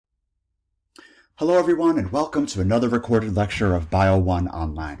Hello everyone and welcome to another recorded lecture of BIO1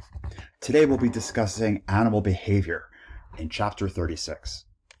 Online. Today we'll be discussing animal behavior in chapter 36.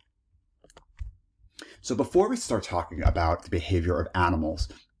 So before we start talking about the behavior of animals,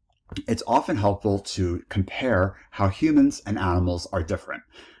 it's often helpful to compare how humans and animals are different,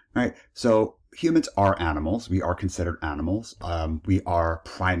 right? So humans are animals. We are considered animals. We are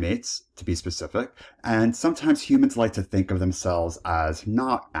primates, to be specific. And sometimes humans like to think of themselves as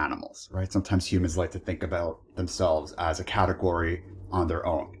not animals, right? Sometimes humans like to think about themselves as a category on their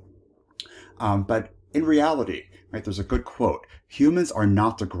own. But in reality, right, there's a good quote: humans are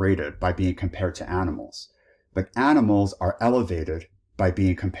not degraded by being compared to animals, but animals are elevated by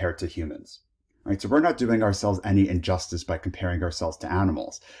being compared to humans. Right? So we're not doing ourselves any injustice by comparing ourselves to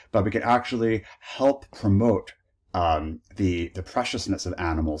animals, but we can actually help promote the preciousness of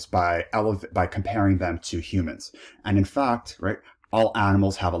animals by comparing them to humans. And in fact, right, all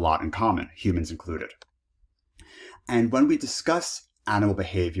animals have a lot in common, humans included. And when we discuss animal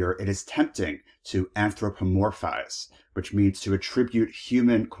behavior, it is tempting to anthropomorphize, which means to attribute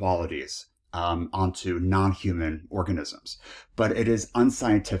human qualities onto non-human organisms. But it is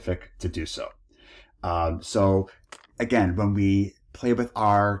unscientific to do so. So again, when we play with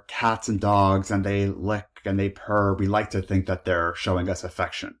our cats and dogs and they lick and they purr, we like to think that they're showing us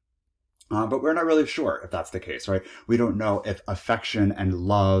affection. But we're not really sure if that's the case, right? We don't know if affection and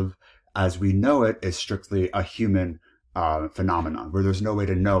love as we know it is strictly a human phenomenon, where there's no way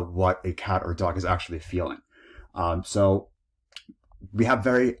to know what a cat or dog is actually feeling. So we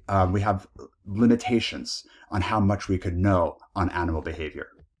have limitations on how much we could know on animal behavior.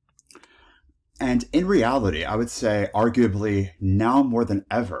 And in reality, I would say arguably now more than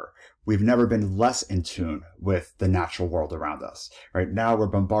ever, we've never been less in tune with the natural world around us. Right now, we're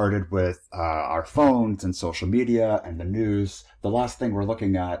bombarded with our phones and social media and the news. The last thing we're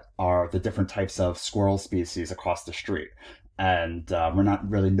looking at are the different types of squirrel species across the street. And we're not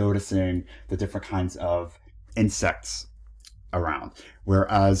really noticing the different kinds of insects around.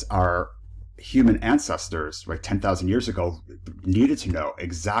 Whereas our human ancestors, right, 10,000 years ago, needed to know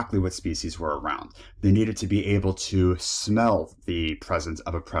exactly what species were around. They needed to be able to smell the presence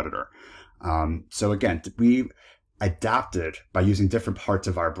of a predator. So again, we adapted by using different parts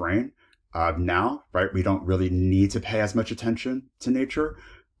of our brain. Now, right, we don't really need to pay as much attention to nature,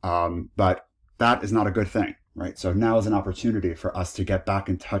 but that is not a good thing, right? So now is an opportunity for us to get back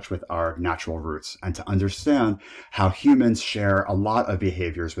in touch with our natural roots and to understand how humans share a lot of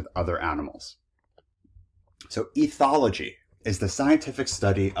behaviors with other animals. So ethology is the scientific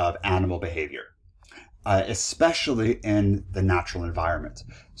study of animal behavior, especially in the natural environment.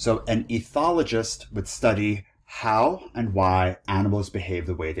 So an ethologist would study how and why animals behave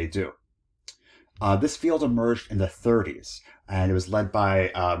the way they do. This field emerged in the 30s, and it was led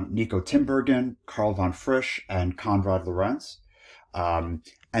by Nico Tinbergen, Carl von Frisch, and Konrad Lorenz. And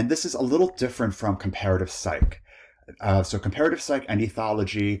this is a little different from comparative psych. So comparative psych and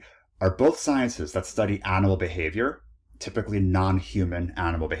ethology are both sciences that study animal behavior, typically non-human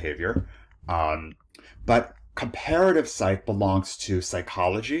animal behavior. But comparative psych belongs to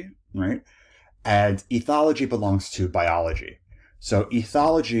psychology, right? And ethology belongs to biology. So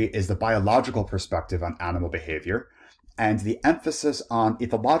ethology is the biological perspective on animal behavior, and the emphasis on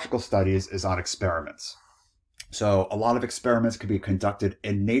ethological studies is on experiments. So a lot of experiments can be conducted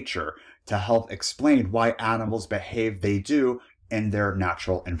in nature to help explain why animals behave they do in their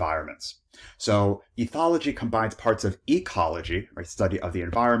natural environments. So ethology combines parts of ecology, right, study of the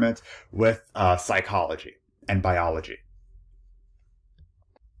environment, with psychology and biology.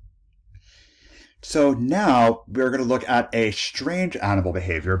 So now we're going to look at a strange animal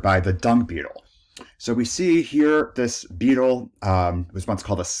behavior by the dung beetle. So we see here this beetle, was once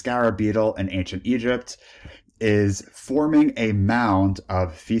called a scarab beetle in ancient Egypt, is forming a mound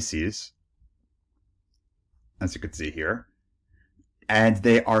of feces, as you can see here. And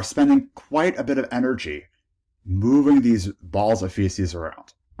they are spending quite a bit of energy moving these balls of feces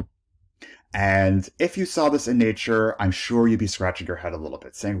around. And if you saw this in nature, I'm sure you'd be scratching your head a little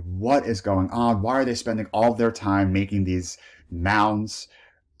bit, saying, what is going on? Why are they spending all of their time making these mounds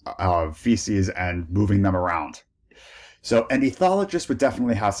of feces and moving them around? So an ethologist would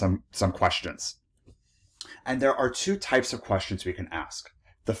definitely have some questions. And there are two types of questions we can ask.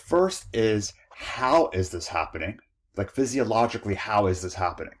 The first is, how is this happening? Like physiologically, how is this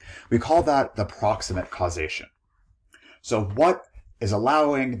happening? We call that the proximate causation. So what is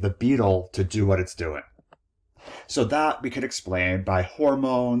allowing the beetle to do what it's doing? So that we could explain by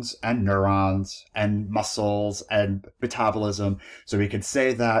hormones and neurons and muscles and metabolism. So we could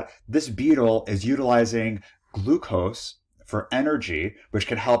say that this beetle is utilizing glucose for energy, which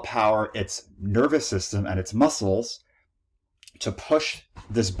can help power its nervous system and its muscles to push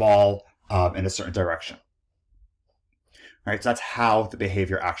this ball in a certain direction. Right? So that's how the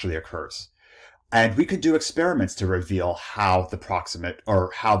behavior actually occurs. And we could do experiments to reveal how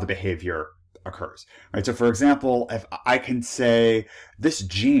the behavior occurs. Right? So for example, if I can say this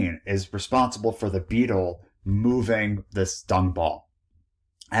gene is responsible for the beetle moving this dung ball.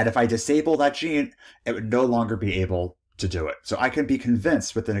 And if I disable that gene, it would no longer be able to do it. So I can be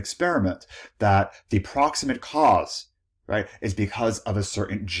convinced with an experiment that the proximate cause, right, is because of a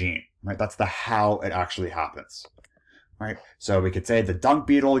certain gene, right? That's the how it actually happens, right? So we could say the dung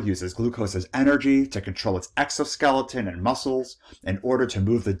beetle uses glucose as energy to control its exoskeleton and muscles in order to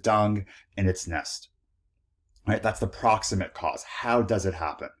move the dung in its nest, right? That's the proximate cause. How does it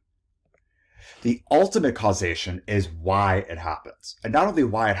happen? The ultimate causation is why it happens. And not only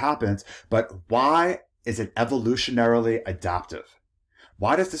why it happens, but why is it evolutionarily adaptive?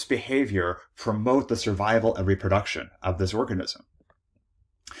 Why does this behavior promote the survival and reproduction of this organism?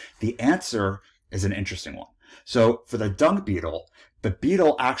 The answer is an interesting one. So for the dung beetle, the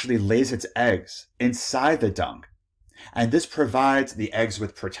beetle actually lays its eggs inside the dung. And this provides the eggs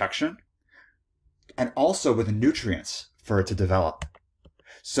with protection and also with nutrients for it to develop.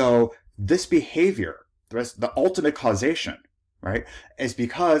 So this behavior, the ultimate causation, right, is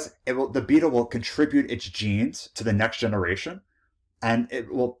because the beetle will contribute its genes to the next generation, and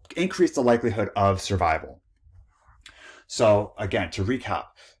it will increase the likelihood of survival. So again, to recap,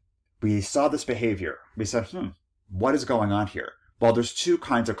 we saw this behavior. We said, what is going on here? Well, there's two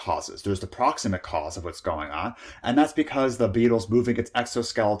kinds of causes. There's the proximate cause of what's going on, and that's because the beetle's moving its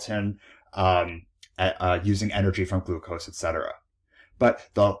exoskeleton using energy from glucose, etc.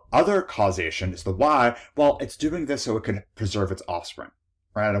 But the other causation is the why. Well, it's doing this so it can preserve its offspring,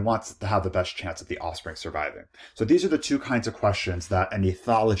 right? And it wants to have the best chance of the offspring surviving. So these are the two kinds of questions that an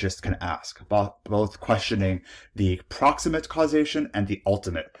ethologist can ask, both questioning the proximate causation and the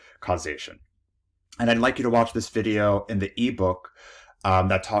ultimate causation. And I'd like you to watch this video in the ebook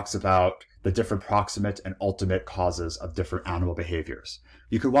that talks about the different proximate and ultimate causes of different animal behaviors.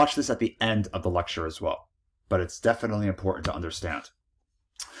 You can watch this at the end of the lecture as well, but it's definitely important to understand.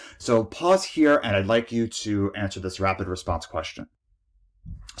 So pause here, and I'd like you to answer this rapid response question.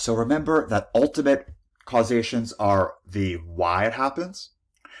 So remember that ultimate causations are the why it happens.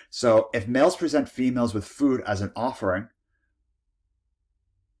 So if males present females with food as an offering,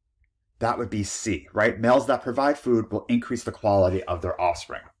 that would be C, right? Males that provide food will increase the quality of their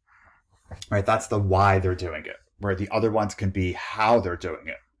offspring, right? That's the why they're doing it, where the other ones can be how they're doing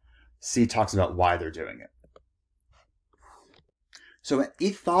it. C talks about why they're doing it. So an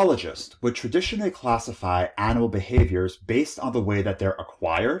ethologist would traditionally classify animal behaviors based on the way that they're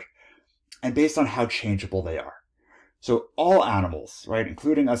acquired and based on how changeable they are. So all animals, right,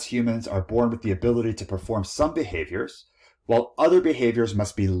 including us humans, are born with the ability to perform some behaviors, while other behaviors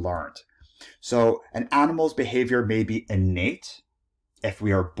must be learned. So an animal's behavior may be innate if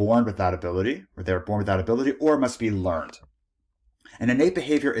we are born with that ability, or they're born with that ability, or must be learned. An innate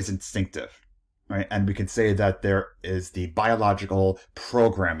behavior is instinctive. Right? And we can say that there is the biological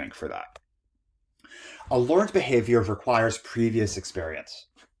programming for that. A learned behavior requires previous experience,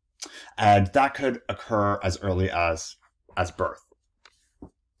 and that could occur as early as birth.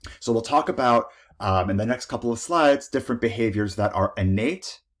 So we'll talk about, in the next couple of slides, different behaviors that are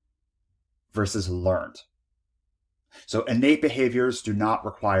innate versus learned. So innate behaviors do not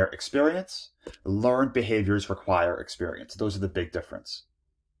require experience. Learned behaviors require experience. Those are the big difference.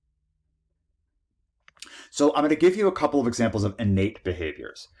 So I'm going to give you a couple of examples of innate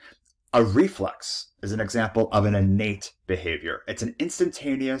behaviors. A reflex is an example of an innate behavior. It's an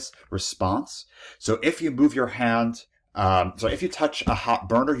instantaneous response. So if you move your hand, if you touch a hot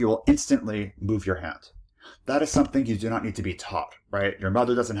burner, you will instantly move your hand. That is something you do not need to be taught, right? Your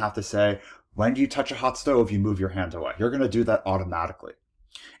mother doesn't have to say, when you touch a hot stove, you move your hand away. You're going to do that automatically.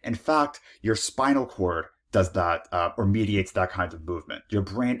 In fact, your spinal cord does that or mediates that kind of movement. Your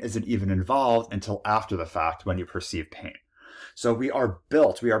brain isn't even involved until after the fact when you perceive pain. So we are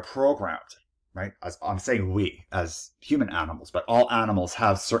built, we are programmed, right? As I'm saying we, as human animals, but all animals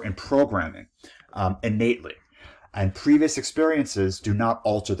have certain programming innately. And previous experiences do not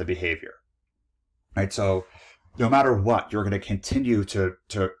alter the behavior, right? So no matter what, you're going to continue to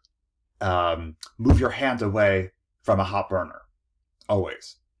move your hand away from a hot burner,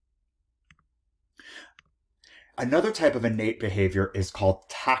 always. Another type of innate behavior is called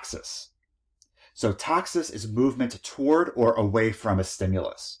taxis. So taxis is movement toward or away from a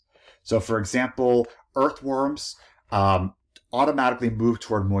stimulus. So for example, earthworms automatically move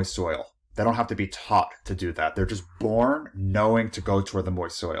toward moist soil. They don't have to be taught to do that. They're just born knowing to go toward the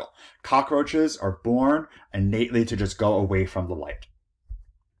moist soil. Cockroaches are born innately to just go away from the light.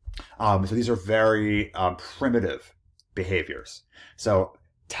 So these are very primitive behaviors. So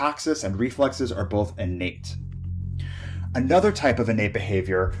taxis and reflexes are both innate. Another type of innate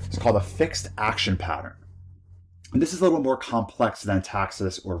behavior is called a fixed action pattern. And this is a little more complex than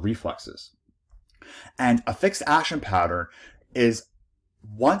taxis or reflexes. And a fixed action pattern is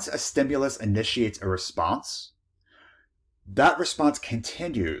once a stimulus initiates a response, that response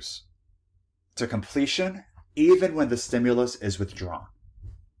continues to completion even when the stimulus is withdrawn.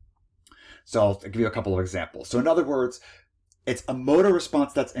 So I'll give you a couple of examples. So in other words, it's a motor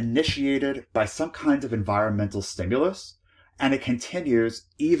response that's initiated by some kind of environmental stimulus, and it continues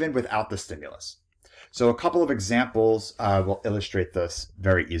even without the stimulus. So a couple of examples will illustrate this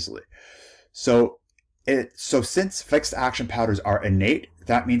very easily. So since fixed action patterns are innate,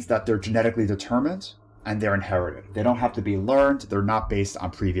 that means that they're genetically determined and they're inherited. They don't have to be learned. They're not based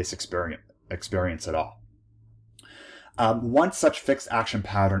on previous experience at all. One such fixed action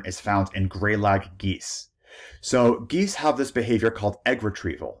pattern is found in gray-lag geese. So geese have this behavior called egg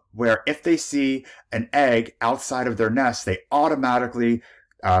retrieval, where if they see an egg outside of their nest, they automatically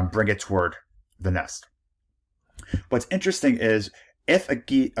bring it toward the nest. What's interesting is if a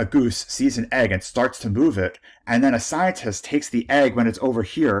goose sees an egg and starts to move it, and then a scientist takes the egg when it's over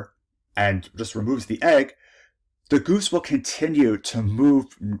here and just removes the egg, the goose will continue to move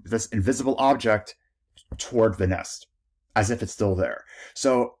this invisible object toward the nest, as if it's still there.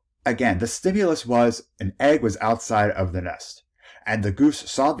 So again, the stimulus was an egg was outside of the nest, and the goose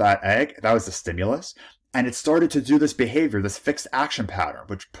saw that egg, that was the stimulus, and it started to do this behavior, this fixed action pattern,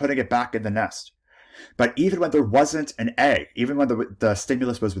 which putting it back in the nest. But even when there wasn't an egg, even when the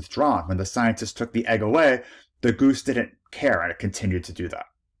stimulus was withdrawn, when the scientist took the egg away, the goose didn't care and it continued to do that.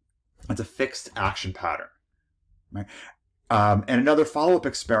 It's a fixed action pattern. Right? In another follow-up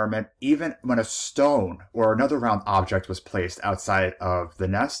experiment, even when a stone or another round object was placed outside of the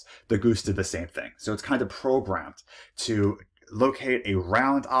nest, the goose did the same thing. So it's kind of programmed to locate a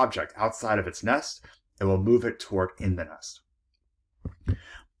round object outside of its nest. It will move it toward in the nest.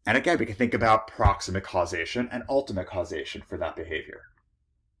 And again, we can think about proximate causation and ultimate causation for that behavior.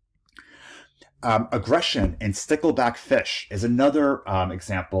 Aggression in stickleback fish is another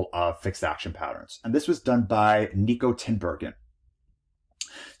example of fixed action patterns. And this was done by Nico Tinbergen.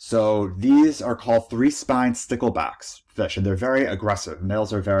 So these are called three-spined sticklebacks fish, and they're very aggressive.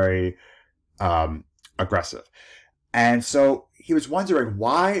 Males are very aggressive. And so he was wondering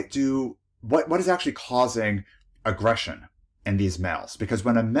what is actually causing aggression in these males, because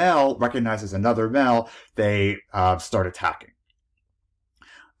when a male recognizes another male, they start attacking.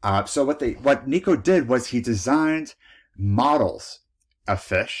 So what Nico did was he designed models of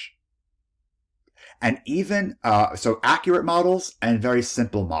fish, and even so accurate models and very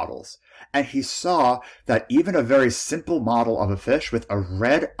simple models. And he saw that even a very simple model of a fish with a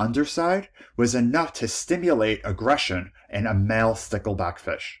red underside was enough to stimulate aggression in a male stickleback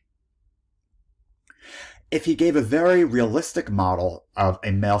fish. If he gave a very realistic model of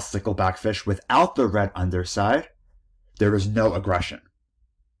a male stickleback fish without the red underside, there was no aggression.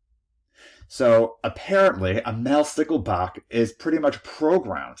 So apparently, a male stickleback is pretty much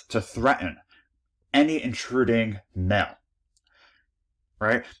programmed to threaten any intruding male,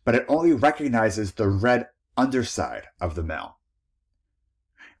 right? But it only recognizes the red underside of the male.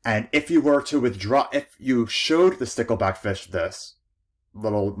 And if you were to withdraw, if you showed the stickleback fish this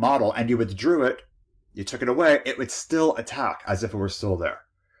little model and you withdrew it, you took it away, it would still attack as if it were still there.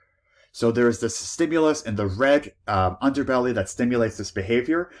 So there's this stimulus in the red underbelly that stimulates this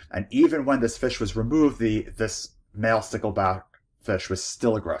behavior, and even when this fish was removed, this male stickleback fish was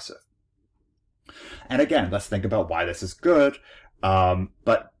still aggressive. And again, let's think about why this is good,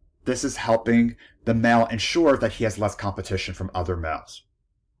 but this is helping the male ensure that he has less competition from other males.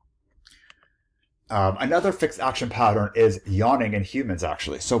 Another fixed action pattern is yawning in humans,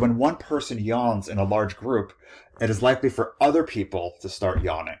 actually. So when one person yawns in a large group, it is likely for other people to start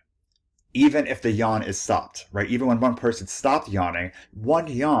yawning, even if the yawn is stopped, right? Even when one person stopped yawning, one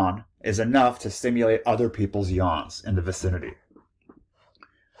yawn is enough to stimulate other people's yawns in the vicinity.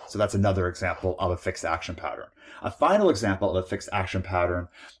 So that's another example of a fixed action pattern. A final example of a fixed action pattern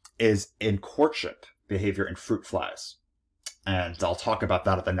is in courtship behavior in fruit flies. And I'll talk about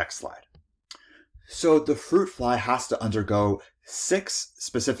that at the next slide. So the fruit fly has to undergo 6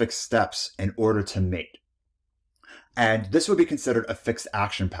 specific steps in order to mate. And this would be considered a fixed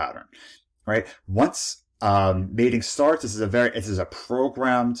action pattern, right? Once mating starts, this is a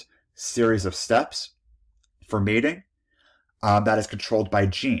programmed series of steps for mating. that is controlled by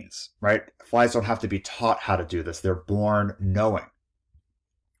genes, right? Flies don't have to be taught how to do this. They're born knowing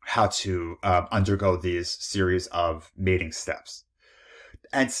how to undergo these series of mating steps.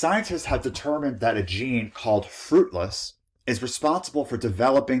 And scientists have determined that a gene called fruitless is responsible for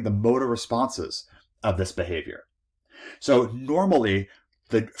developing the motor responses of this behavior. So normally,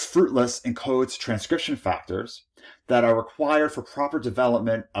 the fruitless encodes transcription factors that are required for proper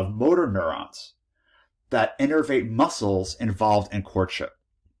development of motor neurons that innervate muscles involved in courtship.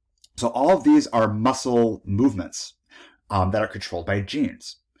 So all of these are muscle movements that are controlled by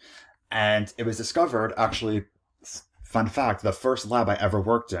genes. And it was discovered, actually, fun fact, the first lab I ever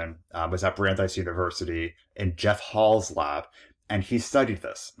worked in was at Brandeis University in Jeff Hall's lab. And he studied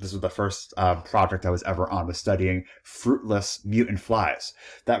this. This was the first project I was ever on, was studying fruitless mutant flies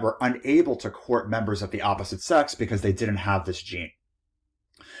that were unable to court members of the opposite sex because they didn't have this gene.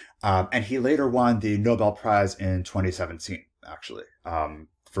 And he later won the Nobel Prize in 2017, actually,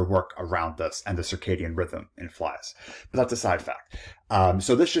 for work around this and the circadian rhythm in flies. But that's a side fact.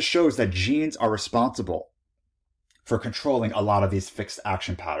 So this just shows that genes are responsible for controlling a lot of these fixed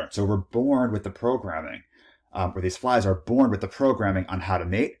action patterns. So we're born with the programming, where these flies are born with the programming on how to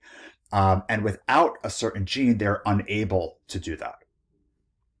mate. And without a certain gene, they're unable to do that.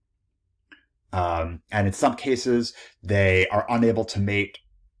 And in some cases, they are unable to mate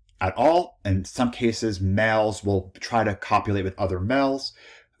at all. In some cases, males will try to copulate with other males.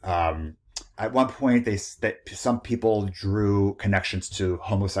 At one point, some people drew connections to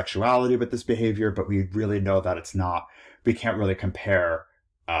homosexuality with this behavior, but we really know that it's not. We can't really compare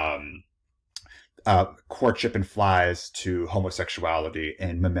courtship in flies to homosexuality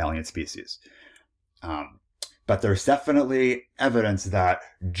in mammalian species. But there's definitely evidence that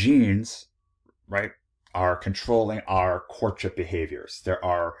genes, right, are controlling our courtship behaviors.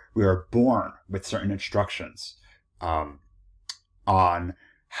 We are born with certain instructions on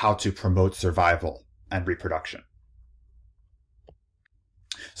how to promote survival and reproduction.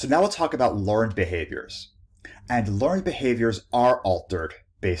 So now we'll talk about learned behaviors. And learned behaviors are altered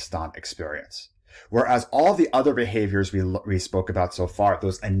based on experience. Whereas all the other behaviors we spoke about so far,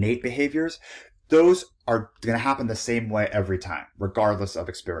 those innate behaviors, those are going to happen the same way every time, regardless of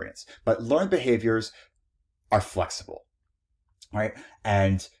experience. But learned behaviors are flexible, right?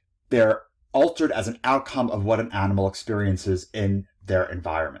 And they're altered as an outcome of what an animal experiences in their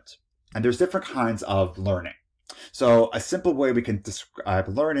environment. And there's different kinds of learning. So a simple way we can describe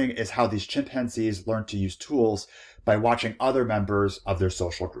learning is how these chimpanzees learn to use tools by watching other members of their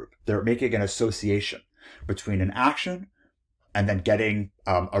social group. They're making an association between an action and then getting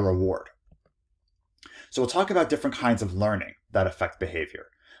a reward. So we'll talk about different kinds of learning that affect behavior.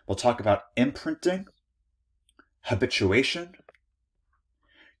 We'll talk about imprinting, habituation,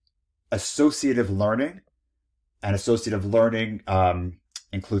 associative learning, and associative learning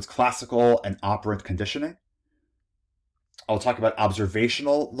includes classical and operant conditioning. I'll talk about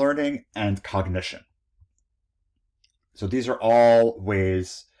observational learning and cognition. So these are all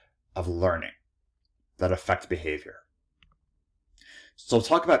ways of learning that affect behavior. So we'll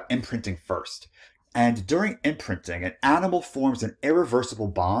talk about imprinting first. And during imprinting, an animal forms an irreversible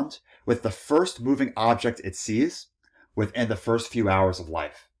bond with the first moving object it sees within the first few hours of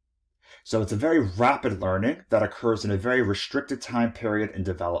life. So it's a very rapid learning that occurs in a very restricted time period in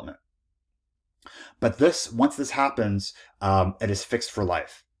development. But once this happens, it is fixed for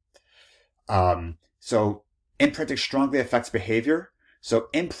life. So imprinting strongly affects behavior. So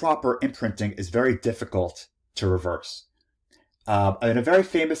improper imprinting is very difficult to reverse. In a very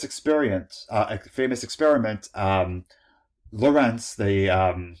famous experiment, Lorenz,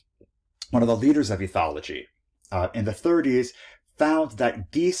 one of the leaders of ethology, in the 30s, found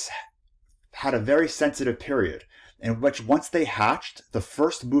that geese had a very sensitive period in which once they hatched, the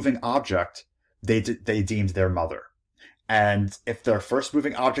first moving object they deemed their mother. And if their first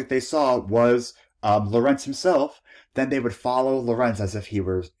moving object they saw was Lorenz himself, then they would follow Lorenz as if he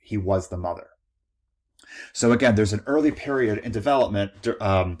was the mother. So again, there's an early period in development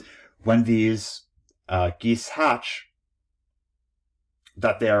when these geese hatch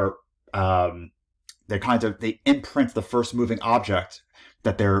that they imprint the first moving object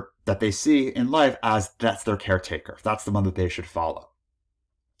that they see in life as that's their caretaker. That's the one that they should follow.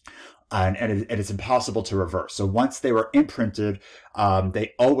 And it's impossible to reverse. So once they were imprinted,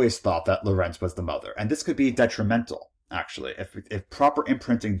 they always thought that Lorenz was the mother. And this could be detrimental, actually. If proper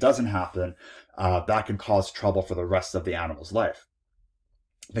imprinting doesn't happen, that can cause trouble for the rest of the animal's life,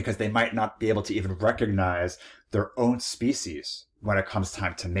 because they might not be able to even recognize their own species when it comes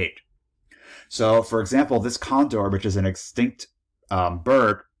time to mate. So, for example, this condor, which is an extinct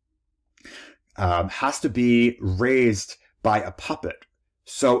bird, has to be raised by a puppet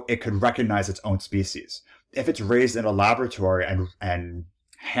so it could recognize its own species. If it's raised in a laboratory and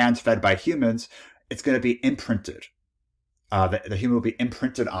hand-fed by humans, it's going to be imprinted. The human will be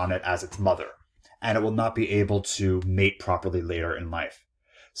imprinted on it as its mother, and it will not be able to mate properly later in life.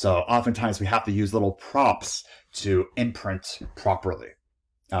 So oftentimes we have to use little props to imprint properly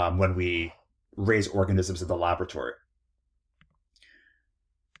when we raise organisms in the laboratory.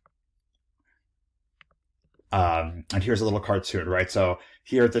 And here's a little cartoon, right? So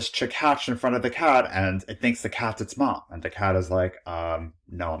here this chick hatched in front of the cat, and it thinks the cat's its mom. And the cat is like, no,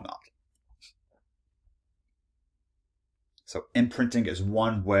 I'm not. So imprinting is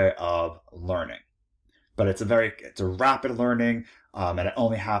one way of learning. But it's a rapid learning, and it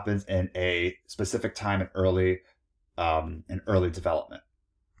only happens in a specific time in early development.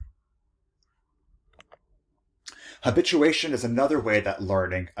 Habituation is another way that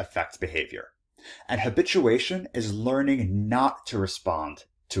learning affects behavior. And habituation is learning not to respond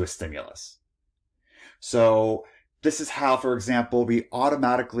to a stimulus. So this is how, for example, we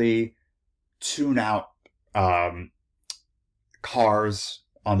automatically tune out cars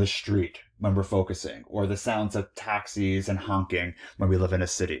on the street when we're focusing, or the sounds of taxis and honking when we live in a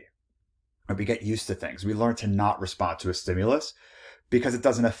city. Or we get used to things. We learn to not respond to a stimulus because it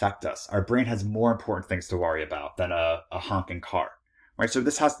doesn't affect us. Our brain has more important things to worry about than a honking car. Right? So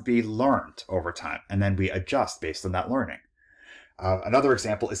this has to be learned over time, and then we adjust based on that learning. Another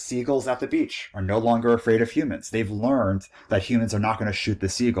example is seagulls at the beach are no longer afraid of humans. They've learned that humans are not going to shoot the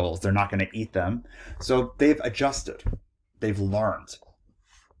seagulls. They're not going to eat them. So they've adjusted. They've learned.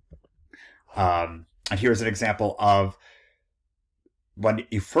 And here's an example of when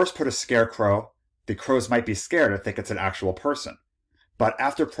you first put a scarecrow, the crows might be scared and think it's an actual person. But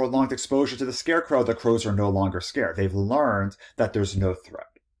after prolonged exposure to the scarecrow, the crows are no longer scared. They've learned that there's no threat.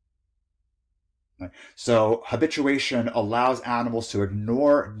 Right? So habituation allows animals to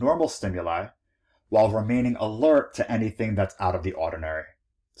ignore normal stimuli while remaining alert to anything that's out of the ordinary.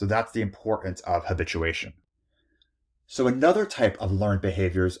 So that's the importance of habituation. So another type of learned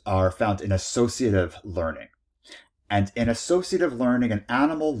behaviors are found in associative learning. And in associative learning, an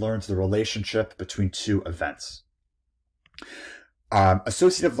animal learns the relationship between two events.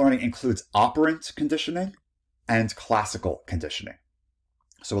 Associative learning includes operant conditioning and classical conditioning.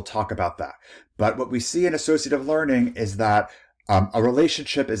 So we'll talk about that. But what we see in associative learning is that a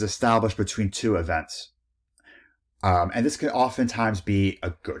relationship is established between two events. And this can oftentimes be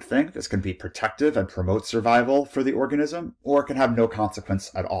a good thing. This can be protective and promote survival for the organism, or it can have no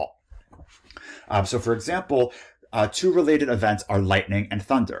consequence at all. So for example, two related events are lightning and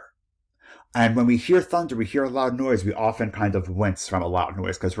thunder. And when we hear thunder, we hear a loud noise, we often kind of wince from a loud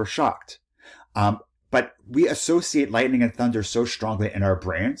noise because we're shocked. But we associate lightning and thunder so strongly in our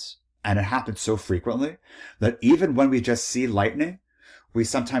brains, and it happens so frequently, that even when we just see lightning, we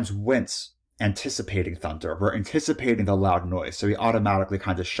sometimes wince anticipating thunder. We're anticipating the loud noise, so we automatically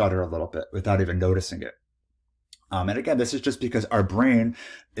kind of shudder a little bit without even noticing it. And again, this is just because our brain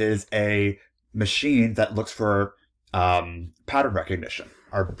is a machine that looks for pattern recognition.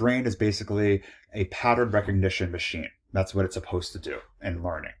 Our brain is basically a pattern recognition machine. That's what it's supposed to do in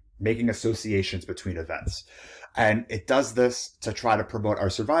learning, making associations between events. And it does this to try to promote our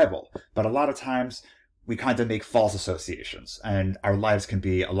survival. But a lot of times we kind of make false associations, and our lives can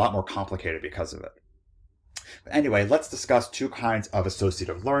be a lot more complicated because of it. But anyway, let's discuss two kinds of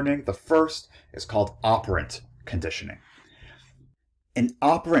associative learning. The first is called operant conditioning. In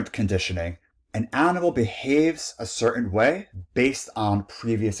operant conditioning, an animal behaves a certain way based on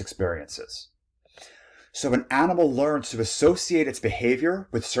previous experiences. So an animal learns to associate its behavior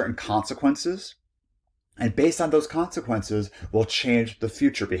with certain consequences, and based on those consequences will change the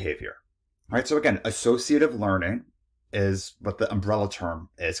future behavior. Right? So again, associative learning is what the umbrella term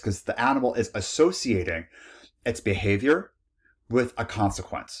is, because the animal is associating its behavior with a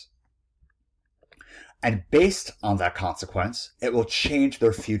consequence. And based on that consequence, it will change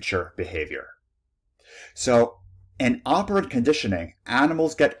their future behavior. So in operant conditioning,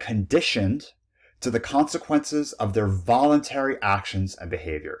 animals get conditioned to the consequences of their voluntary actions and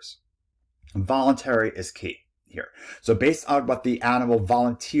behaviors. Voluntary is key here. So based on what the animal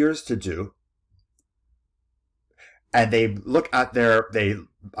volunteers to do, and they look at they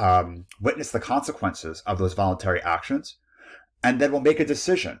witness the consequences of those voluntary actions, and then will make a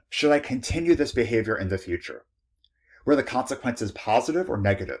decision. Should I continue this behavior in the future? Were the consequences positive or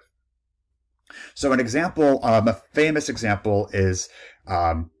negative? So an example, a famous example is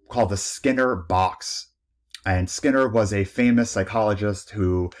called the Skinner box. And Skinner was a famous psychologist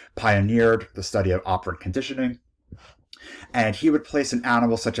who pioneered the study of operant conditioning. And he would place an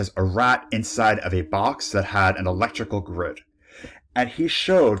animal such as a rat inside of a box that had an electrical grid. And he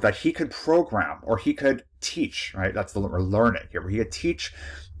showed that he could program, or he could teach, right? That's the we're learning here. He could teach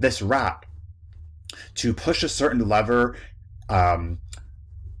this rat to push a certain lever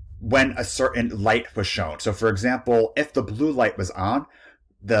when a certain light was shown. So for example, if the blue light was on,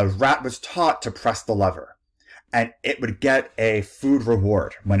 the rat was taught to press the lever, and it would get a food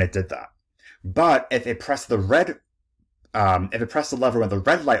reward when it did that. But if it pressed the lever when the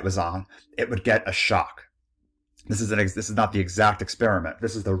red light was on, it would get a shock. This is not the exact experiment.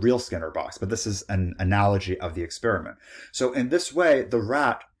 This is the real Skinner box, but this is an analogy of the experiment. So in this way, the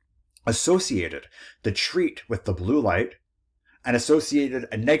rat associated the treat with the blue light and associated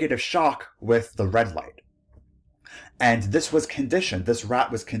a negative shock with the red light. And this was conditioned. This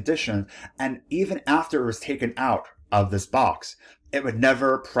rat was conditioned. And even after it was taken out of this box, it would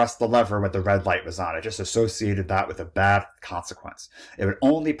never press the lever when the red light was on. It just associated that with a bad consequence. It would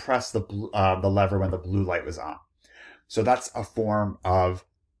only press the lever when the blue light was on. So that's a form of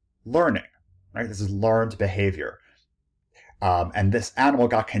learning, right? This is learned behavior. And this animal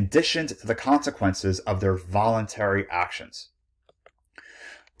got conditioned to the consequences of their voluntary actions.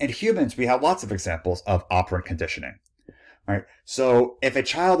 In humans, we have lots of examples of operant conditioning, right? So if a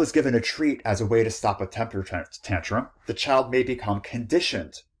child is given a treat as a way to stop a temper tantrum, the child may become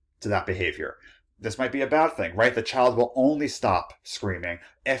conditioned to that behavior. This might be a bad thing, right? The child will only stop screaming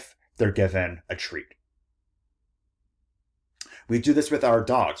if they're given a treat. We do this with our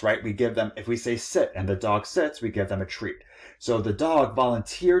dogs, right? We give them, if we say sit and the dog sits, we give them a treat. So the dog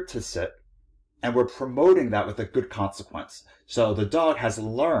volunteered to sit, and we're promoting that with a good consequence. So the dog has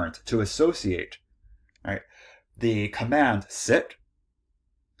learned to associate, right, the command sit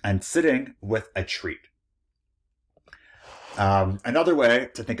and sitting with a treat. Another way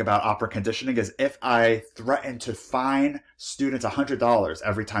to think about operant conditioning is if I threaten to fine students $100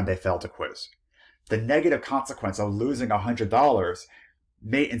 every time they fail to quiz. The negative consequence of losing $100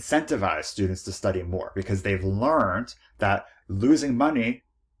 may incentivize students to study more because they've learned that losing money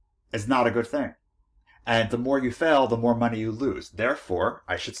is not a good thing. And the more you fail, the more money you lose. Therefore,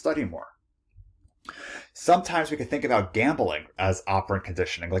 I should study more. Sometimes we can think about gambling as operant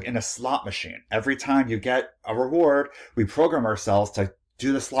conditioning, like in a slot machine. Every time you get a reward, we program ourselves to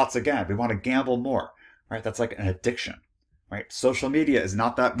do the slots again. We want to gamble more, right? That's like an addiction. Right? Social media is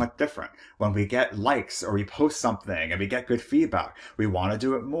not that much different. When we get likes or we post something and we get good feedback, we want to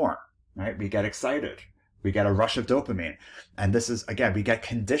do it more, right? We get excited. We get a rush of dopamine. And this is, again, we get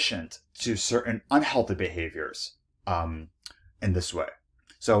conditioned to certain unhealthy behaviors in this way.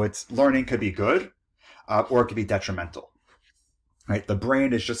 So learning could be good or it could be detrimental, right? The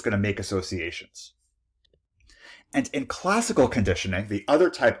brain is just going to make associations. And in classical conditioning, the other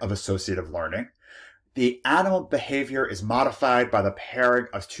type of associative learning, the animal behavior is modified by the pairing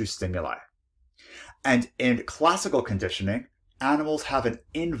of two stimuli. And in classical conditioning, animals have an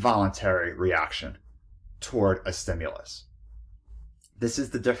involuntary reaction toward a stimulus. This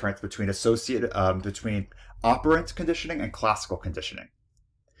is the difference between between operant conditioning and classical conditioning.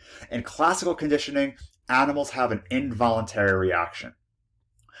 In classical conditioning, animals have an involuntary reaction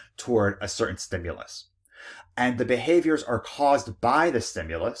toward a certain stimulus. And the behaviors are caused by the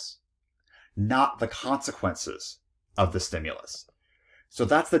stimulus, not the consequences of the stimulus. So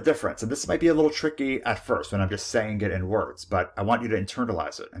that's the difference. And this might be a little tricky at first when I'm just saying it in words, but I want you to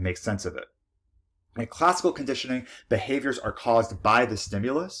internalize it and make sense of it. In classical conditioning, behaviors are caused by the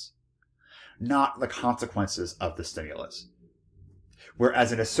stimulus, not the consequences of the stimulus.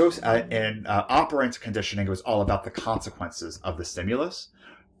 Whereas in operant conditioning, it was all about the consequences of the stimulus,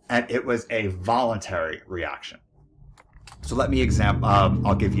 and it was a voluntary reaction. So let me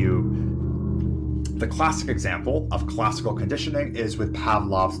I'll give you the classic example of classical conditioning is with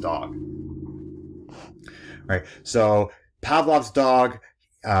Pavlov's dog. Right. So Pavlov's dog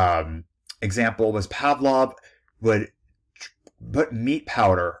example was Pavlov would put meat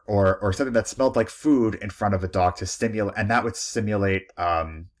powder or something that smelled like food in front of a dog to stimulate, and that would stimulate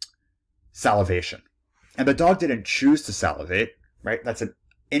salivation. And the dog didn't choose to salivate, right? That's an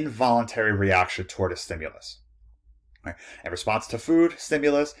involuntary reaction toward a stimulus. Right? In response to food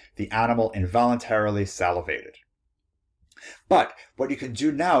stimulus, the animal involuntarily salivated. But what you can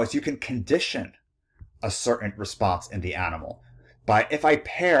do now is you can condition a certain response in the animal by, if I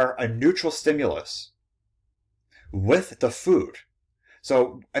pair a neutral stimulus with the food.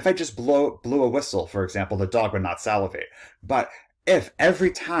 So if I just blew a whistle, for example, the dog would not salivate. But if every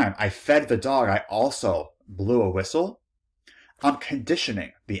time I fed the dog, I also blew a whistle, I'm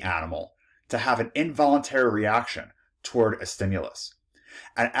conditioning the animal to have an involuntary reaction toward a stimulus.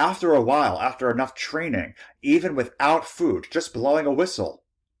 And after a while, after enough training, even without food, just blowing a whistle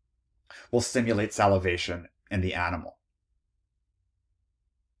will stimulate salivation in the animal.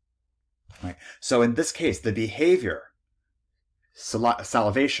 Right? So in this case, the behavior,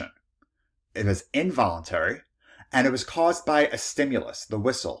 salivation, it was involuntary, and it was caused by a stimulus, the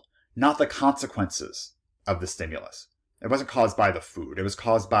whistle, not the consequences of the stimulus. It wasn't caused by the food. It was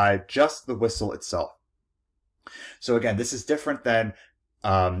caused by just the whistle itself. So again, this is different than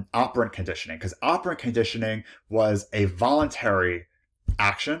operant conditioning, because operant conditioning was a voluntary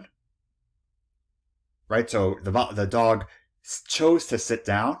action, right? So the dog chose to sit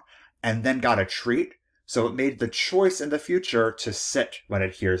down and then got a treat. So it made the choice in the future to sit when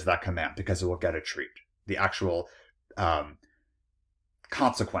it hears that command because it will get a treat. The actual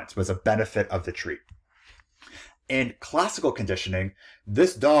consequence was a benefit of the treat. In classical conditioning,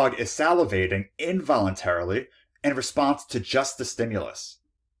 this dog is salivating involuntarily in response to just the stimulus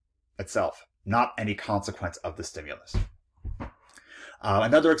itself, not any consequence of the stimulus.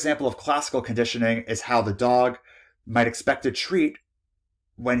 Another example of classical conditioning is how the dog might expect a treat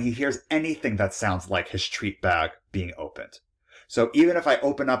when he hears anything that sounds like his treat bag being opened. So even if I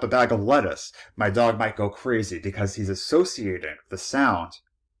open up a bag of lettuce, my dog might go crazy because he's associating the sound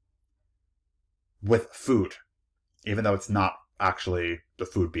with food, even though it's not actually the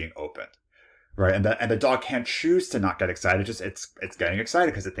food being opened, right? And the dog can't choose to not get excited; just it's getting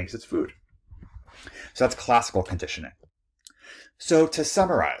excited because it thinks it's food. So that's classical conditioning. So to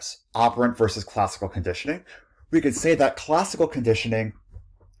summarize, operant versus classical conditioning, we could say that classical conditioning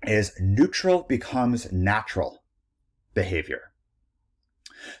is neutral becomes natural behavior.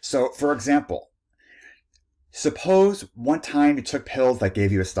 So, for example, suppose one time you took pills that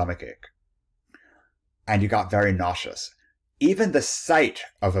gave you a stomachache and you got very nauseous. Even the sight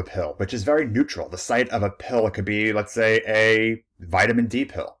of a pill, which is very neutral, the sight of a pill, it could be, let's say, a vitamin D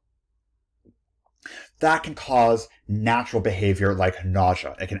pill, that can cause natural behavior like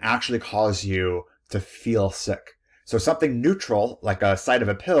nausea. It can actually cause you to feel sick. So something neutral, like a sight of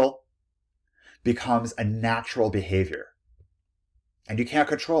a pill, becomes a natural behavior. And you can't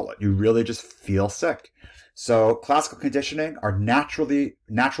control it. You really just feel sick. So classical conditioning are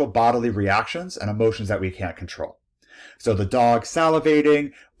natural bodily reactions and emotions that we can't control. So the dog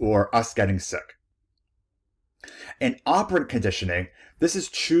salivating or us getting sick. In operant conditioning, this is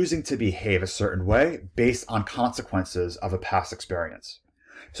choosing to behave a certain way based on consequences of a past experience.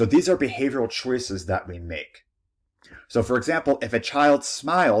 So these are behavioral choices that we make. So for example, if a child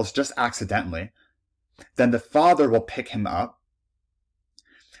smiles just accidentally, then the father will pick him up.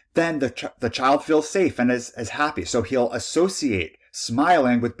 Then the child feels safe and is happy. So he'll associate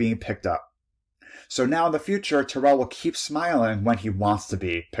smiling with being picked up. So now in the future, Terrell will keep smiling when he wants to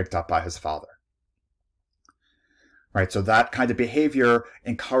be picked up by his father. Right? So that kind of behavior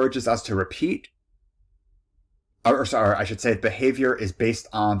encourages us to repeat. Or sorry, I should say behavior is based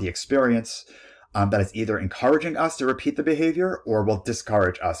on the experience that is either encouraging us to repeat the behavior or will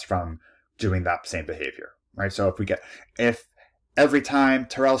discourage us from doing that same behavior. Right? So if every time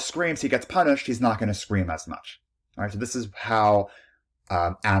Terrell screams, he gets punished, he's not going to scream as much. All right, so this is how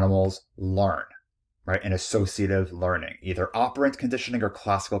animals learn, right? In associative learning. Either operant conditioning or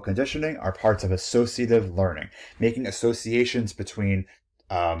classical conditioning are parts of associative learning, making associations between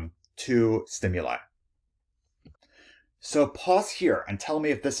two stimuli. So pause here and tell me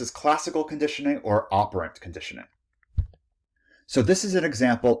if this is classical conditioning or operant conditioning. So this is an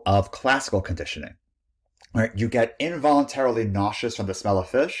example of classical conditioning. Right, you get involuntarily nauseous from the smell of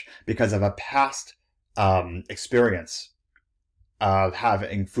fish because of a past experience of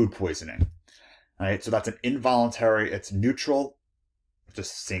having food poisoning. Right, so that's an involuntary, it's neutral.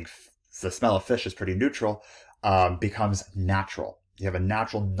 Just seeing the smell of fish is pretty neutral, becomes natural. You have a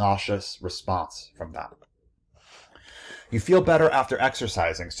natural nauseous response from that. You feel better after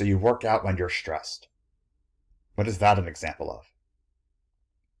exercising, so you work out when you're stressed. What is that an example of?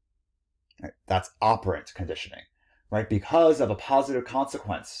 Right? That's operant conditioning, right? Because of a positive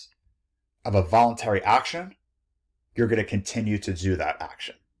consequence of a voluntary action, you're going to continue to do that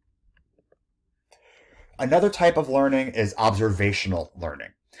action. Another type of learning is observational learning.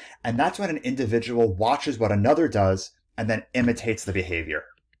 And that's when an individual watches what another does and then imitates the behavior.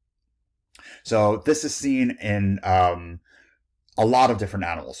 So this is seen in a lot of different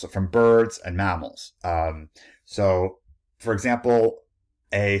animals, so from birds and mammals. So, for example,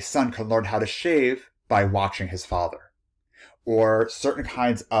 a son can learn how to shave by watching his father. Or certain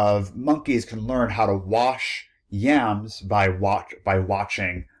kinds of monkeys can learn how to wash yams by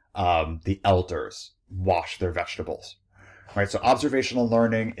watching the elders wash their vegetables. Right? So observational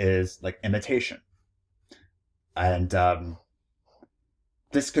learning is like imitation. And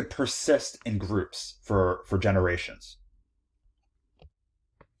this could persist in groups for generations.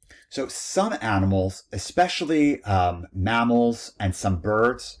 So some animals, especially mammals and some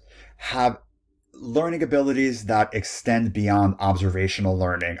birds, have learning abilities that extend beyond observational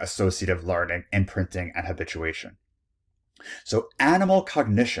learning, associative learning, imprinting, and habituation. So animal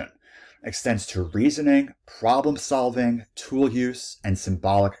cognition extends to reasoning, problem solving, tool use, and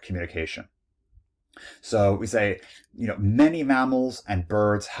symbolic communication. So we say, many mammals and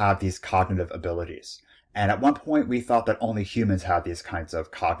birds have these cognitive abilities. And at one point, we thought that only humans had these kinds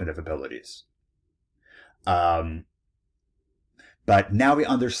of cognitive abilities. But now we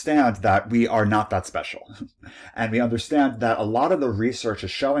understand that we are not that special. And we understand that a lot of the research is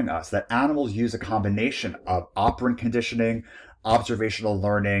showing us that animals use a combination of operant conditioning, observational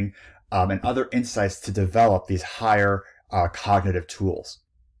learning, and other insights to develop these higher cognitive tools.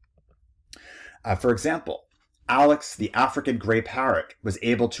 For example, Alex, the African gray parrot, was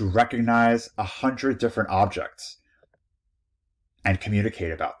able to recognize 100 different objects and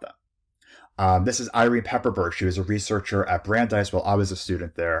communicate about them. This is Irene Pepperberg. She was a researcher at Brandeis while I was a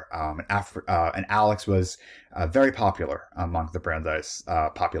student there. And Alex was very popular among the Brandeis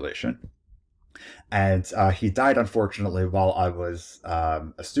population. And he died, unfortunately, while I was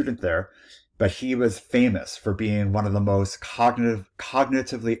a student there. But he was famous for being one of the most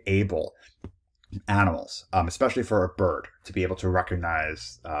cognitively able animals, especially for a bird to be able to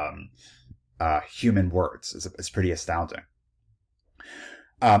recognize human words is pretty astounding.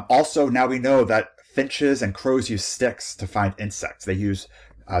 Also, now we know that finches and crows use sticks to find insects. They use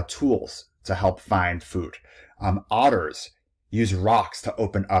tools to help find food. Otters use rocks to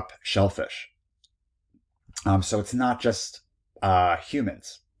open up shellfish. So it's not just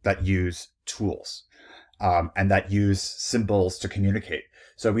humans that use tools and that use symbols to communicate.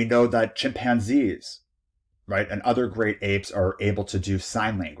 So we know that chimpanzees, right, and other great apes are able to do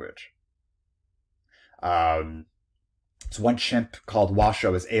sign language. So one chimp called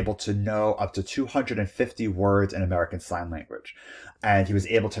Washoe is able to know up to 250 words in American Sign Language, and he was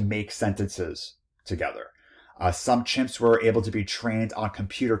able to make sentences together. Some chimps were able to be trained on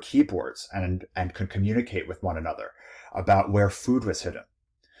computer keyboards and could communicate with one another about where food was hidden.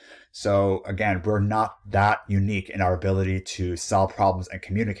 So again, we're not that unique in our ability to solve problems and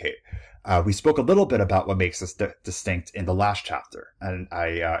communicate. We spoke a little bit about what makes us distinct in the last chapter, and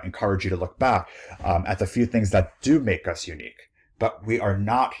I encourage you to look back at the few things that do make us unique, but we are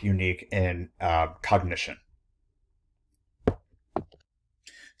not unique in cognition.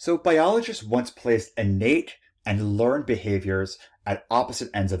 So biologists once placed innate and learned behaviors at opposite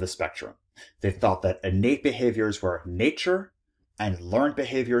ends of the spectrum. They thought that innate behaviors were nature and learned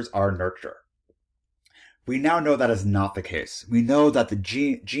behaviors are nurture. We now know that is not the case. We know that the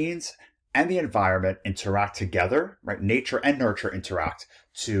genes and the environment interact together, right? Nature and nurture interact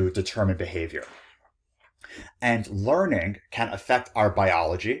to determine behavior. And learning can affect our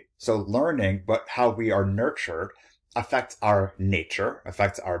biology. So learning, but how we are nurtured, affects our nature,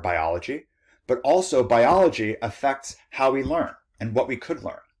 affects our biology, but also biology affects how we learn and what we could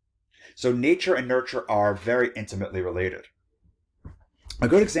learn. So nature and nurture are very intimately related. A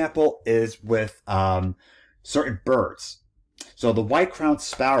good example is with certain birds. So the white-crowned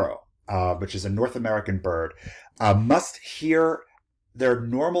sparrow, which is a North American bird, must hear their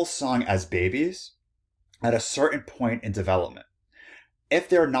normal song as babies at a certain point in development. If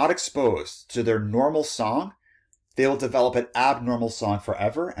they're not exposed to their normal song, they will develop an abnormal song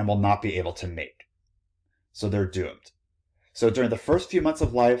forever and will not be able to mate. So they're doomed. So during the first few months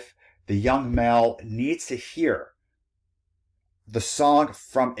of life, the young male needs to hear the song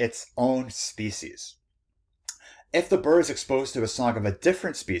from its own species. If the bird is exposed to a song of a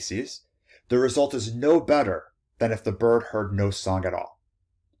different species, the result is no better than if the bird heard no song at all.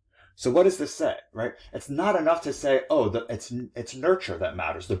 So what does this say, right? It's not enough to say, it's nurture that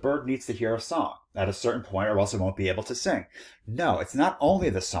matters. The bird needs to hear a song at a certain point or else it won't be able to sing. No, it's not only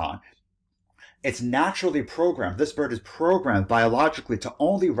the song. It's naturally programmed. This bird is programmed biologically to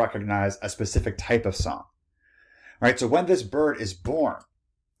only recognize a specific type of song. Right? So when this bird is born,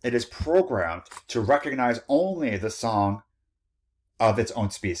 it is programmed to recognize only the song of its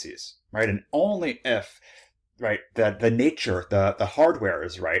own species, right? And only if, right, the nature, the hardware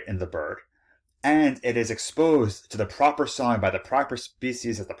is right in the bird, and it is exposed to the proper song by the proper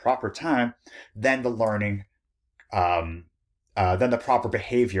species at the proper time, then the learning, then the proper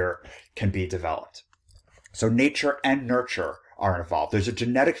behavior can be developed. So nature and nurture are involved. There's a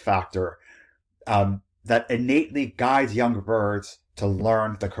genetic factor that innately guides young birds to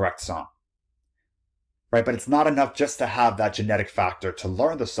learn the correct song. Right? But it's not enough just to have that genetic factor to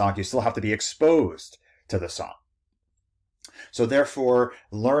learn the song. You still have to be exposed to the song. So therefore,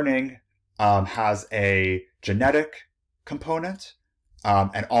 learning has a genetic component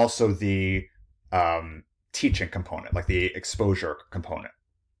and also the teaching component, like the exposure component.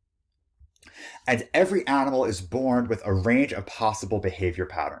 And every animal is born with a range of possible behavior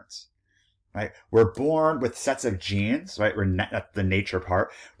patterns. Right? We're born with sets of genes, right? That's the nature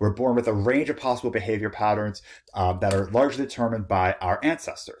part. We're born with a range of possible behavior patterns that are largely determined by our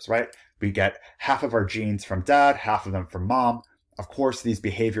ancestors, right? We get half of our genes from dad, half of them from mom. Of course, these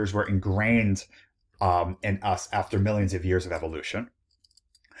behaviors were ingrained in us after millions of years of evolution.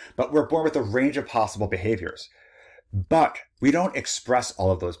 But we're born with a range of possible behaviors. But we don't express all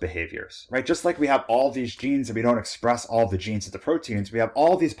of those behaviors, right? Just like we have all these genes and we don't express all of the genes into proteins, we have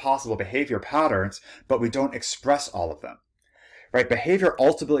all these possible behavior patterns, but we don't express all of them, right? Behavior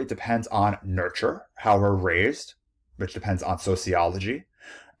ultimately depends on nurture, how we're raised, which depends on sociology.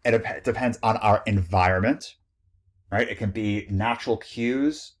 It depends on our environment, right? It can be natural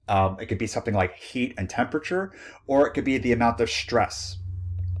cues. It could be something like heat and temperature, or it could be the amount of stress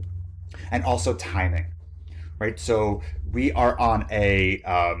and also timing. Right, so we are on I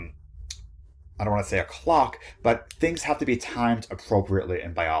don't want to say a clock, but things have to be timed appropriately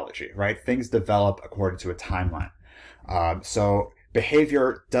in biology, right? Things develop according to a timeline. So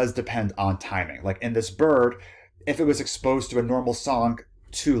behavior does depend on timing. Like in this bird, if it was exposed to a normal song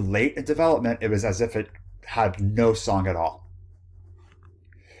too late in development, it was as if it had no song at all.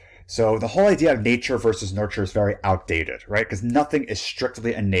 So the whole idea of nature versus nurture is very outdated, right? Because nothing is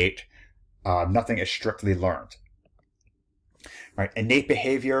strictly innate. Nothing is strictly learned. Right? Innate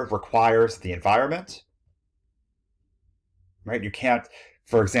behavior requires the environment. Right? You can't,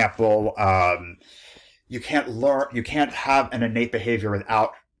 for example, you can't have an innate behavior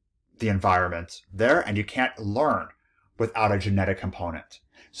without the environment there, and you can't learn without a genetic component.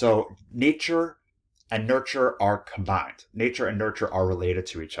 So nature and nurture are combined. Nature and nurture are related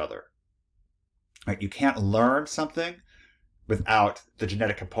to each other. Right? You can't learn something without the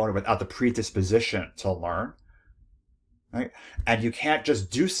genetic component, without the predisposition to learn, right? And you can't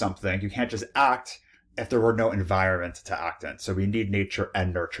just do something, you can't just act if there were no environment to act in. So we need nature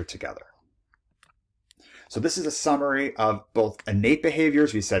and nurture together. So this is a summary of both innate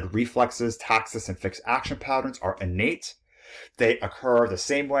behaviors. We said reflexes, taxis, and fixed action patterns are innate. They occur the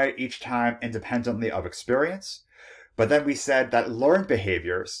same way each time independently of experience. But then we said that learned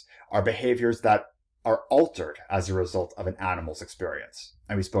behaviors are behaviors that are altered as a result of an animal's experience.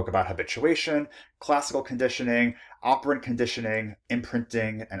 And we spoke about habituation, classical conditioning, operant conditioning,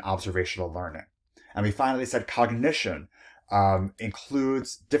 imprinting, and observational learning. And we finally said cognition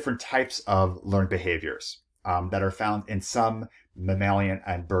includes different types of learned behaviors that are found in some mammalian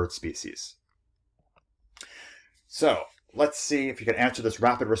and bird species. So let's see if you can answer this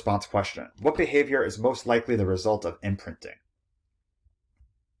rapid response question. What behavior is most likely the result of imprinting?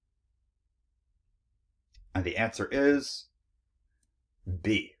 And the answer is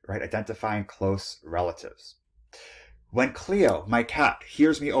B, right? Identifying close relatives. When Cleo, my cat,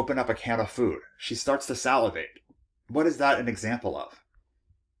 hears me open up a can of food, she starts to salivate. What is that an example of?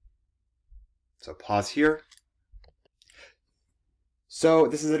 So pause here. So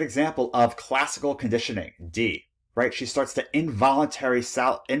this is an example of classical conditioning, D, right? She starts to involuntarily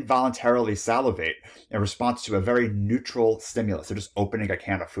salivate in response to a very neutral stimulus. So just opening a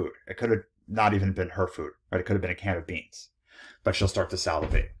can of food. It could have not even been her food, right? It could have been a can of beans, but she'll start to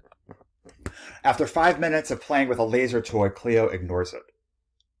salivate. After 5 minutes of playing with a laser toy, Cleo ignores it.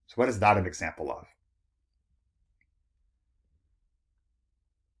 So what is that an example of?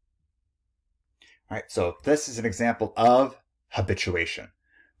 All right, so this is an example of habituation,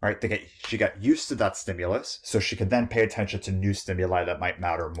 right? She got used to that stimulus, so she could then pay attention to new stimuli that might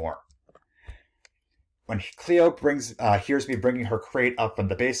matter more. When Cleo hears me bringing her crate up from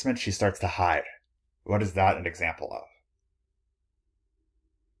the basement, she starts to hide. What is that an example of?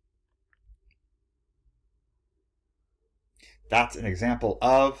 That's an example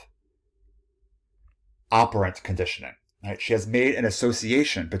of operant conditioning. Right? She has made an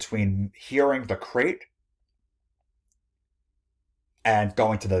association between hearing the crate and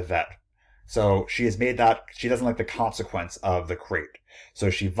going to the vet. So she has made that, she doesn't like the consequence of the crate. So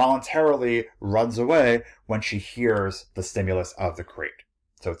she voluntarily runs away when she hears the stimulus of the crate.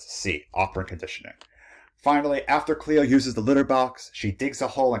 So it's C, operant conditioning. Finally, after Cleo uses the litter box, she digs a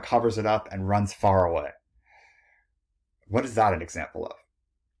hole and covers it up and runs far away. What is that an example of?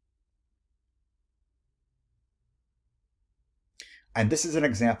 And this is an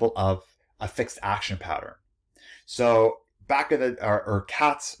example of a fixed action pattern. So back in or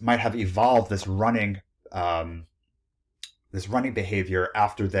cats might have evolved this running behavior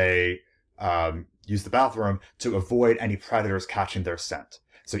after they use the bathroom to avoid any predators catching their scent.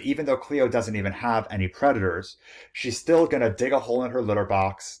 So even though Cleo doesn't even have any predators, she's still going to dig a hole in her litter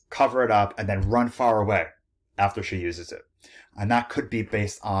box, cover it up, and then run far away after she uses it. And that could be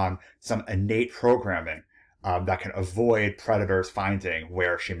based on some innate programming that can avoid predators finding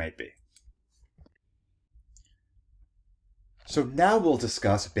where she might be. So now we'll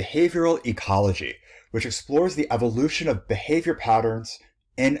discuss behavioral ecology, which explores the evolution of behavior patterns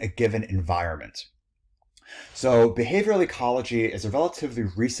in a given environment. So behavioral ecology is a relatively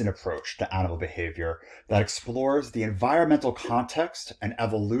recent approach to animal behavior that explores the environmental context and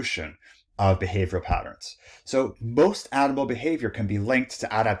evolution of behavioral patterns. So most animal behavior can be linked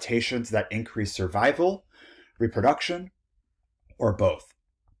to adaptations that increase survival, reproduction, or both.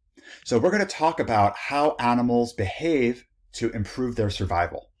 So we're going to talk about how animals behave to improve their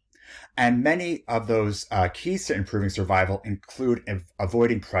survival. And many of those keys to improving survival include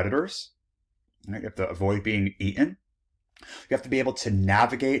avoiding predators. You have to avoid being eaten. You have to be able to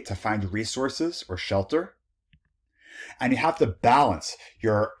navigate to find resources or shelter. And you have to balance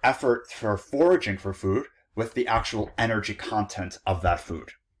your effort for foraging for food with the actual energy content of that food.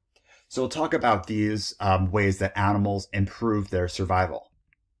 So we'll talk about these ways that animals improve their survival.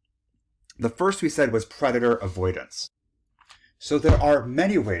 The first we said was predator avoidance. So there are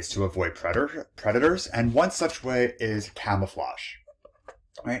many ways to avoid predators, and one such way is camouflage.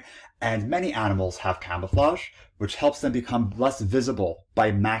 Right? And many animals have camouflage, which helps them become less visible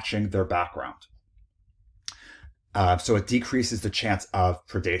by matching their background. So it decreases the chance of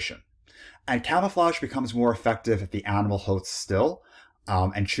predation. And camouflage becomes more effective if the animal holds still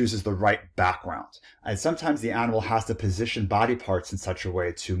and chooses the right background. And sometimes the animal has to position body parts in such a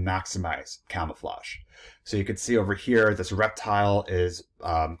way to maximize camouflage. So you can see over here, this reptile is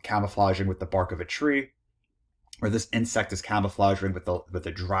camouflaging with the bark of a tree, or this insect is camouflaging with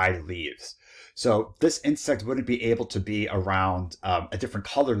the dried leaves. So this insect wouldn't be able to be around a different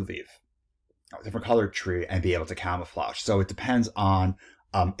colored leaf, a different colored tree, and be able to camouflage. So it depends on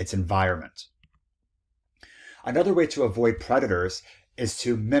its environment. Another way to avoid predators is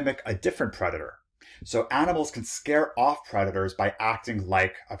to mimic a different predator. So animals can scare off predators by acting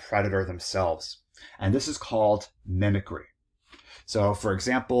like a predator themselves. And this is called mimicry. So for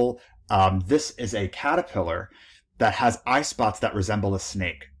example, this is a caterpillar that has eye spots that resemble a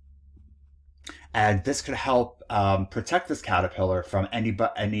snake. And this could help protect this caterpillar from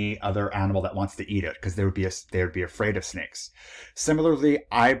any other animal that wants to eat it, because they would be afraid of snakes. Similarly,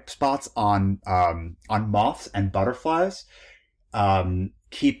 eye spots on moths and butterflies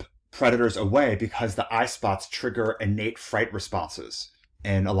keep predators away because the eye spots trigger innate fright responses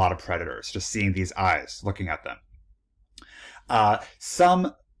in a lot of predators, just seeing these eyes looking at them.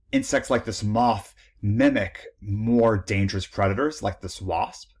 Some insects like this moth mimic more dangerous predators like this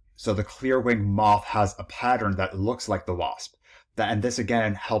wasp. So the clear-winged moth has a pattern that looks like the wasp. And this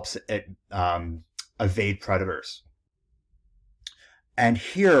again helps it evade predators. And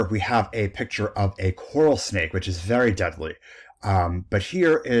here we have a picture of a coral snake, which is very deadly. But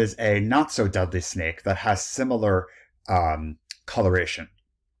here is a not so deadly snake that has similar coloration.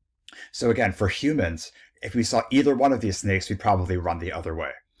 So again, for humans, if we saw either one of these snakes, we'd probably run the other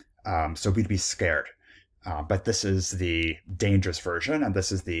way. So we'd be scared. But this is the dangerous version, and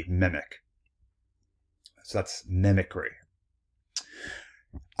this is the mimic. So that's mimicry.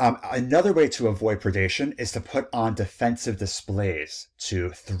 Another way to avoid predation is to put on defensive displays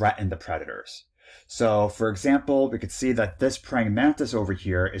to threaten the predators. So, for example, we could see that this praying mantis over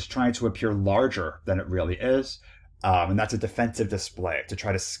here is trying to appear larger than it really is, and that's a defensive display to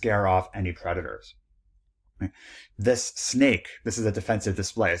try to scare off any predators. This snake, this is a defensive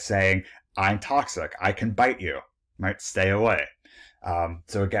display saying, I'm toxic, I can bite you, right? Stay away.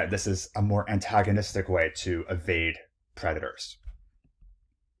 So again, this is a more antagonistic way to evade predators.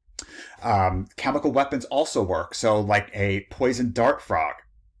 Chemical weapons also work. So like a poison dart frog,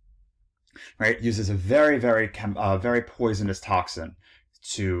 right, uses a very poisonous toxin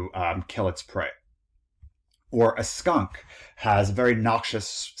to kill its prey. Or a skunk has a very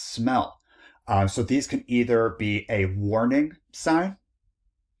noxious smell. So these can either be a warning sign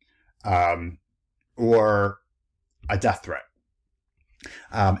or a death threat.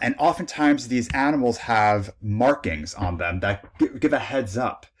 And oftentimes these animals have markings on them that give a heads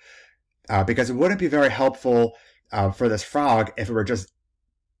up, because it wouldn't be very helpful for this frog if it were just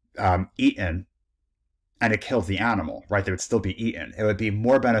eaten and it killed the animal, right? They would still be eaten. It would be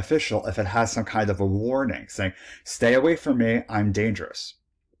more beneficial if it has some kind of a warning saying, stay away from me, I'm dangerous.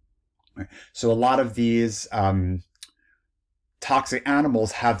 Right? So a lot of these toxic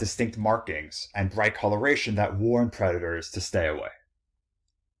animals have distinct markings and bright coloration that warn predators to stay away.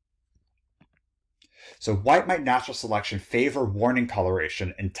 So why might natural selection favor warning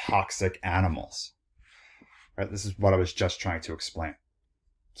coloration in toxic animals? Right, this is what I was just trying to explain.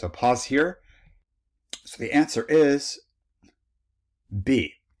 So pause here. So the answer is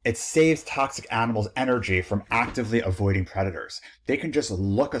B. It saves toxic animals energy from actively avoiding predators. They can just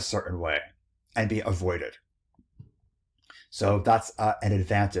look a certain way and be avoided. So that's an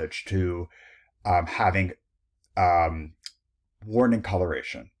advantage to having warning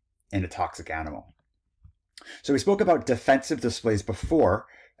coloration in a toxic animal. So we spoke about defensive displays before,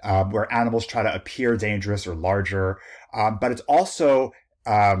 where animals try to appear dangerous or larger, but it's also,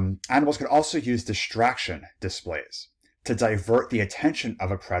 animals can also use distraction displays to divert the attention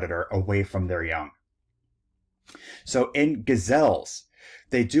of a predator away from their young. So in gazelles,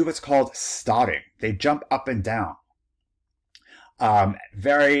 they do what's called stotting. They jump up and down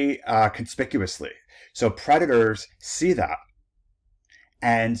very conspicuously. So predators see that,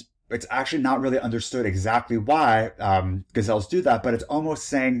 and it's actually not really understood exactly why gazelles do that, but it's almost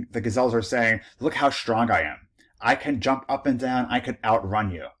saying, the gazelles are saying, look how strong I am. I can jump up and down. I can outrun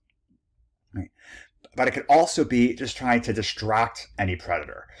you. Right? But it could also be just trying to distract any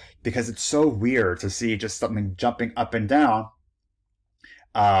predator, because it's so weird to see just something jumping up and down.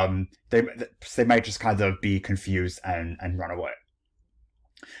 They might just kind of be confused and run away.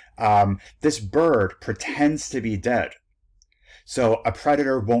 This bird pretends to be dead. So a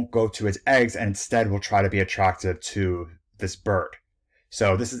predator won't go to its eggs and instead will try to be attractive to this bird.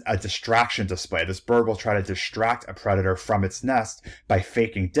 So this is a distraction display. This bird will try to distract a predator from its nest by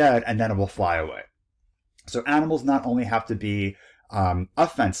faking dead, and then it will fly away. So animals not only have to be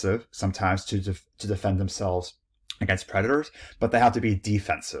offensive sometimes to defend themselves against predators, but they have to be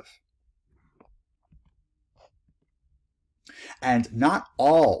defensive. And not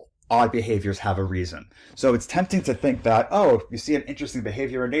all odd behaviors have a reason. So it's tempting to think that, oh, you see an interesting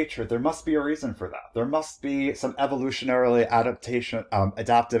behavior in nature, there must be a reason for that. There must be some evolutionarily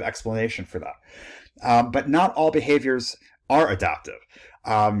adaptive explanation for that. But not all behaviors are adaptive.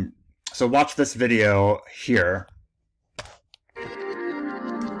 So watch this video here.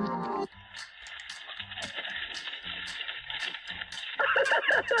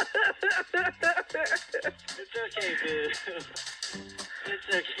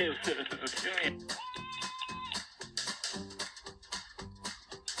 It's okay, boo. It's okay, boo.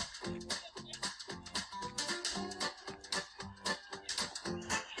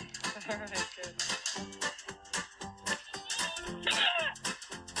 Come here.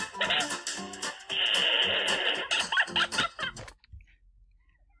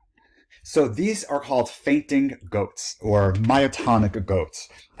 So these are called fainting goats or myotonic goats.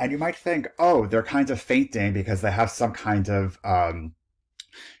 And you might think, oh, they're kind of fainting because they have some kind of,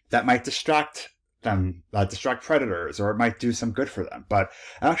 that might distract them, distract predators, or it might do some good for them. But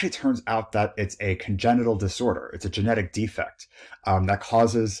it actually turns out that it's a congenital disorder. It's a genetic defect that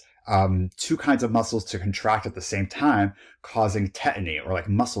causes two kinds of muscles to contract at the same time, causing tetany or like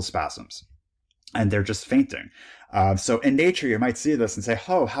muscle spasms. And they're just fainting. So in nature, you might see this and say,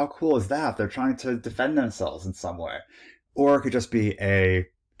 oh, how cool is that? They're trying to defend themselves in some way. Or it could just be a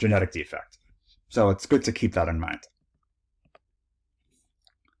genetic defect. So it's good to keep that in mind.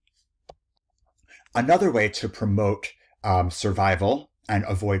 Another way to promote survival and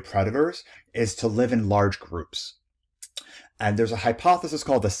avoid predators is to live in large groups. And there's a hypothesis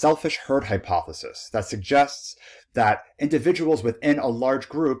called the selfish herd hypothesis that suggests that individuals within a large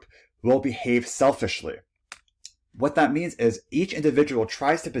group will behave selfishly. What that means is each individual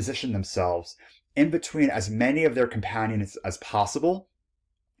tries to position themselves in between as many of their companions as possible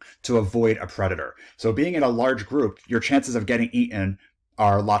to avoid a predator. So being in a large group, your chances of getting eaten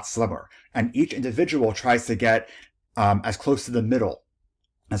are a lot slimmer. And each individual tries to get as close to the middle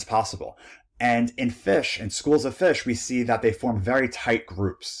as possible. And in fish, in schools of fish, we see that they form very tight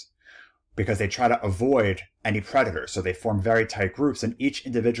groups because they try to avoid any predators. So they form very tight groups, and each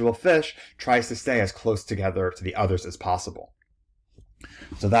individual fish tries to stay as close together to the others as possible.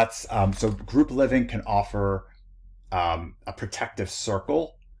 So that's so group living can offer a protective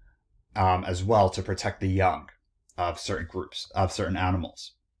circle as well to protect the young of certain groups, of certain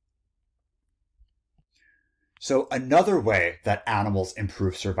animals. So another way that animals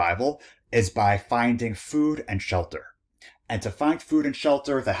improve survival is by finding food and shelter. And to find food and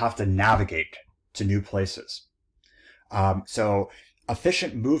shelter, they have to navigate to new places. So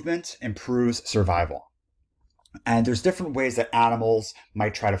efficient movement improves survival. And there's different ways that animals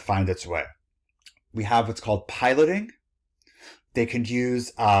might try to find its way. We have what's called piloting. They can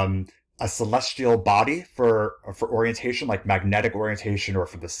use a celestial body for orientation, like magnetic orientation or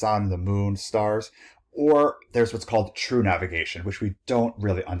for the sun, the moon, stars. or there's what's called true navigation, which we don't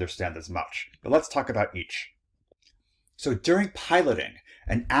really understand as much. But let's talk about each. So during piloting,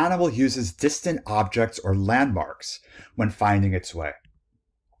 an animal uses distant objects or landmarks when finding its way.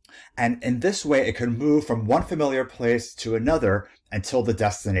 And in this way, it can move from one familiar place to another until the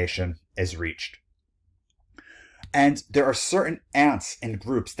destination is reached. And there are certain ants in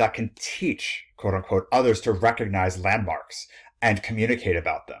groups that can teach, quote unquote, others to recognize landmarks and communicate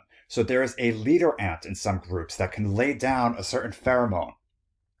about them. So there is a leader ant in some groups that can lay down a certain pheromone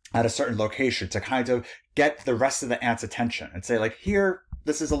at a certain location to kind of get the rest of the ants' attention and say, like, here,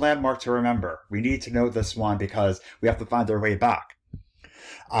 this is a landmark to remember. We need to know this one because we have to find our way back.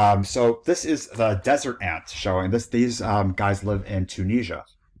 So this is the desert ant showing this. These guys live in Tunisia,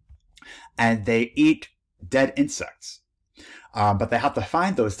 and they eat dead insects. But they have to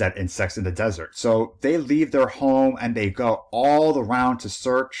find those dead insects in the desert. So they leave their home and they go all around to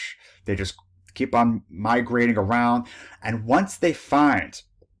search. They just keep on migrating around. And once they find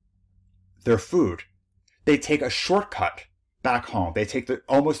their food, they take a shortcut back home. They take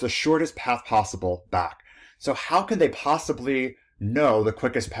almost the shortest path possible back. So how can they possibly know the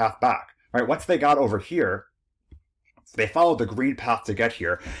quickest path back? Right? Once they got over here, they followed the green path to get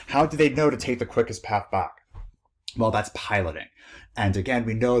here. How do they know to take the quickest path back? Well, that's piloting. And again,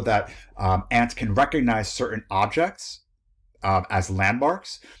 we know that ants can recognize certain objects as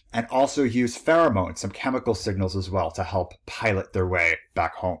landmarks and also use pheromones, some chemical signals as well, to help pilot their way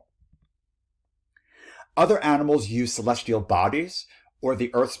back home. Other animals use celestial bodies or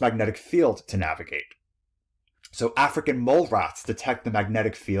the Earth's magnetic field to navigate. So African mole rats detect the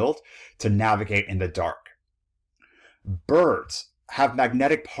magnetic field to navigate in the dark. Birds have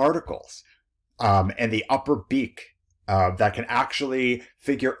magnetic particles in the upper beak that can actually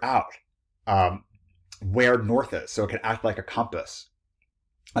figure out where north is. So it can act like a compass.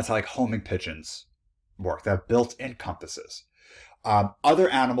 That's how like homing pigeons work. They have built-in compasses. Other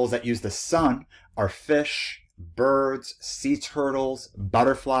animals that use the sun are fish, birds, sea turtles,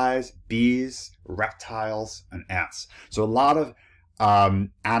 butterflies, bees, reptiles, and ants. So a lot of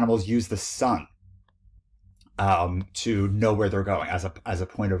animals use the sun to know where they're going as a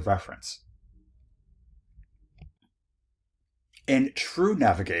point of reference. In true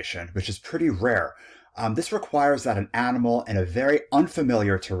navigation, which is pretty rare, this requires that an animal in a very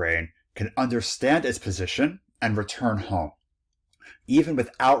unfamiliar terrain can understand its position and return home, even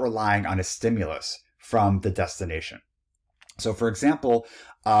without relying on a stimulus from the destination. So for example,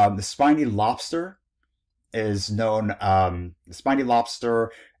 the spiny lobster is known, the spiny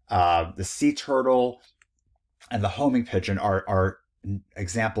lobster, the sea turtle, and the homing pigeon are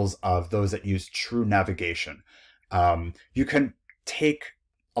examples of those that use true navigation. You can take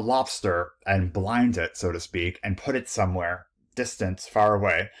a lobster and blind it, so to speak, and put it somewhere distant, far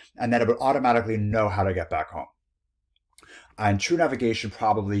away, and then it would automatically know how to get back home. And true navigation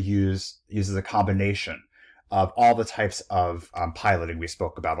probably uses a combination of all the types of piloting we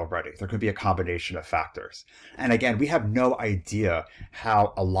spoke about already. There could be a combination of factors. And again, we have no idea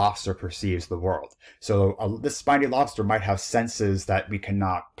how a lobster perceives the world. So this spiny lobster might have senses that we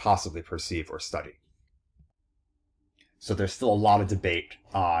cannot possibly perceive or study. So there's still a lot of debate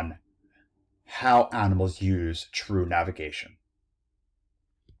on how animals use true navigation.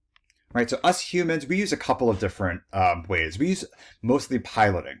 Right, so us humans, we use a couple of different ways. We use mostly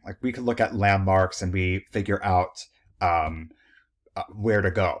piloting. Like we can look at landmarks and we figure out where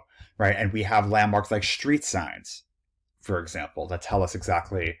to go, right? And we have landmarks like street signs, for example, that tell us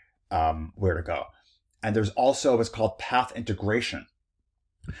exactly where to go. And there's also what's called path integration,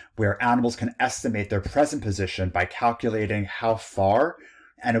 where animals can estimate their present position by calculating how far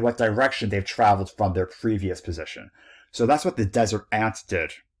and in what direction they've traveled from their previous position. So that's what the desert ant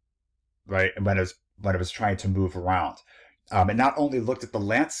did, right? And when it was trying to move around. It not only looked at the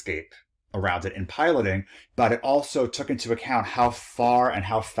landscape around it in piloting, but it also took into account how far and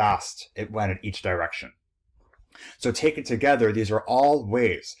how fast it went in each direction. So taken together, these are all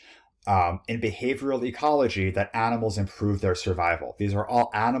ways in behavioral ecology that animals improve their survival. These are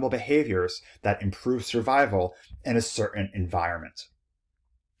all animal behaviors that improve survival in a certain environment.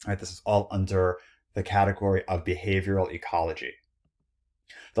 All right, this is all under the category of behavioral ecology.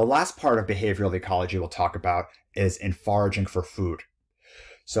 The last part of behavioral ecology we'll talk about is in foraging for food.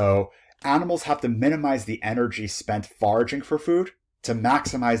 So animals have to minimize the energy spent foraging for food to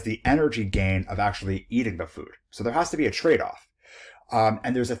maximize the energy gain of actually eating the food. So there has to be a trade-off.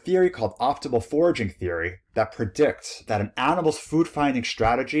 And there's a theory called optimal foraging theory that predicts that an animal's food-finding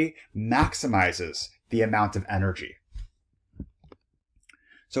strategy maximizes the amount of energy.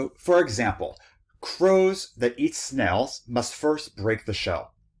 So, for example, crows that eat snails must first break the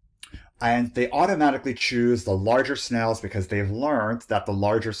shell. And they automatically choose the larger snails because they've learned that the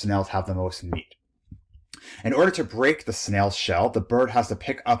larger snails have the most meat. In order to break the snail's shell, the bird has to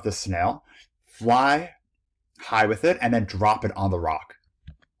pick up the snail, fly high with it, and then drop it on the rock.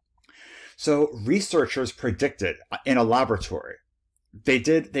 So researchers predicted in a laboratory, they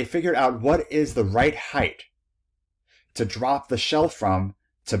figured out what is the right height to drop the shell from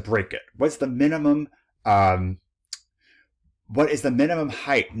to break it. What is the minimum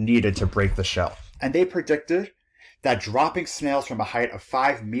height needed to break the shell? And they predicted that dropping snails from a height of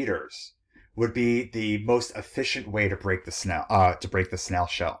 5 meters would be the most efficient way to break the snail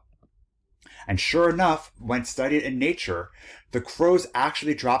shell. And sure enough, when studied in nature, the crows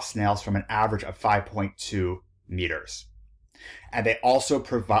actually drop snails from an average of 5.2 meters. And they also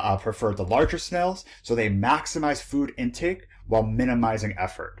preferred the larger snails, so they maximize food intake while minimizing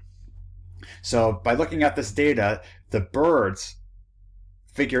effort. So by looking at this data, the birds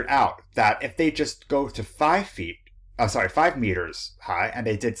figured out that if they just go to 5 meters high, and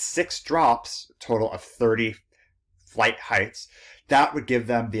they did 6 drops, total of 30 flight heights, that would give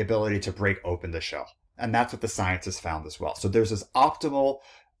them the ability to break open the shell. And that's what the scientists found as well. So there's an optimal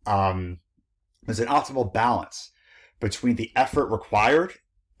balance between the effort required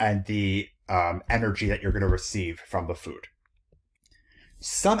and the energy that you're going to receive from the food.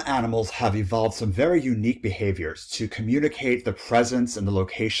 Some animals have evolved some very unique behaviors to communicate the presence and the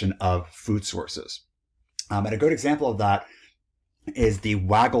location of food sources. And a good example of that is the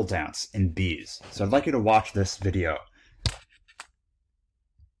waggle dance in bees. So I'd like you to watch this video.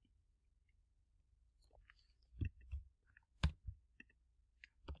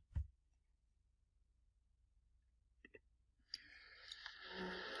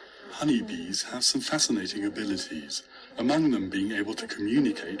 Honeybees have some fascinating abilities, among them being able to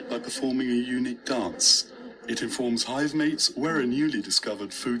communicate by performing a unique dance. It informs hive mates where a newly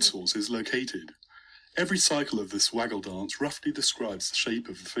discovered food source is located. Every cycle of this waggle dance roughly describes the shape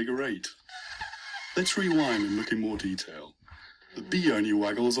of the figure 8. Let's rewind and look in more detail. The bee only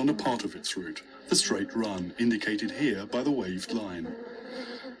waggles on a part of its route, the straight run, indicated here by the waved line.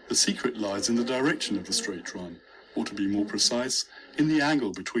 The secret lies in the direction of the straight run, or to be more precise, in the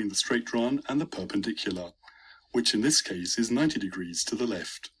angle between the straight run and the perpendicular, which in this case is 90 degrees to the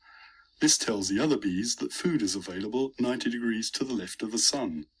left. This tells the other bees that food is available 90 degrees to the left of the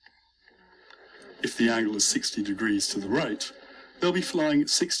sun. If the angle is 60 degrees to the right, they'll be flying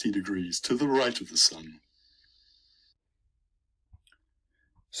 60 degrees to the right of the sun.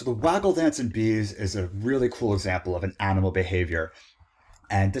 So the waggle dance in bees is a really cool example of an animal behavior.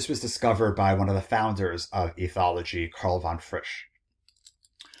 And this was discovered by one of the founders of ethology, Carl von Frisch.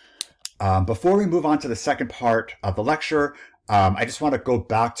 Before we move on to the second part of the lecture, I just want to go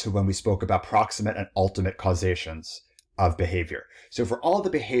back to when we spoke about proximate and ultimate causations of behavior. So for all the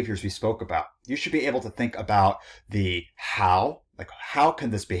behaviors we spoke about, you should be able to think about the how, like how can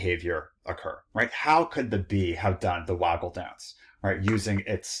this behavior occur, right? How could the bee have done the waggle dance, right? Using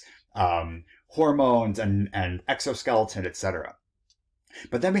its hormones and exoskeleton, etc.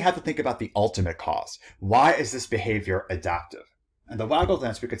 But then we have to think about the ultimate cause. Why is this behavior adaptive? And the waggle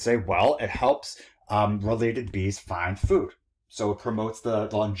dance, we could say, well, it helps related bees find food. So it promotes the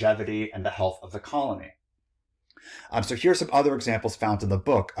longevity and the health of the colony. So here's some other examples found in the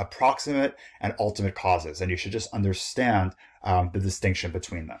book of proximate and ultimate causes, and you should just understand the distinction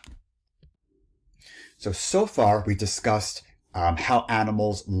between them. So far we discussed how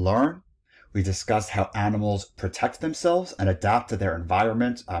animals learn. We discussed how animals protect themselves and adapt to their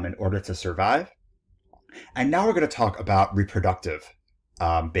environment in order to survive. And now we're going to talk about reproductive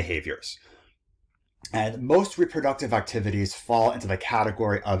behaviors. And most reproductive activities fall into the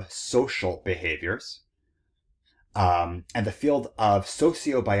category of social behaviors. And the field of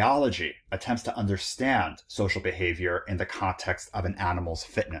sociobiology attempts to understand social behavior in the context of an animal's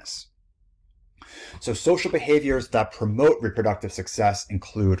fitness. So social behaviors that promote reproductive success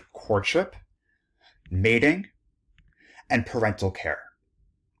include courtship, mating, and parental care.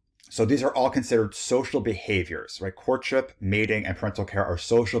 So these are all considered social behaviors, right? Courtship, mating, and parental care are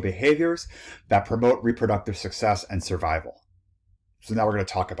social behaviors that promote reproductive success and survival. So now we're going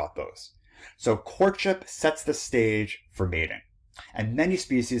to talk about those. So courtship sets the stage for mating. And many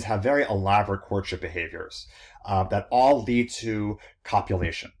species have very elaborate courtship behaviors that all lead to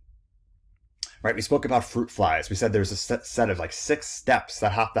copulation. Right, we spoke about fruit flies. We said there's a set of like 6 steps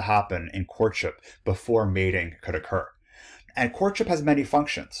that have to happen in courtship before mating could occur. And courtship has many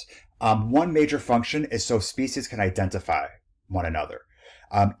functions. One major function is so species can identify one another.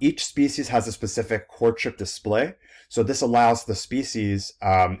 Each species has a specific courtship display. So this allows the species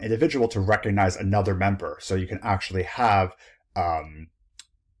individual to recognize another member. So you can actually have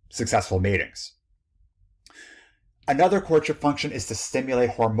successful matings. Another courtship function is to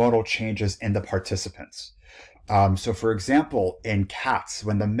stimulate hormonal changes in the participants. So for example, in cats,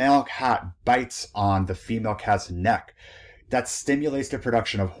 when the male cat bites on the female cat's neck, that stimulates the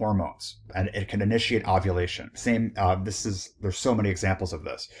production of hormones, and it can initiate ovulation. There's so many examples of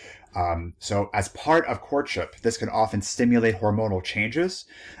this. So as part of courtship, this can often stimulate hormonal changes.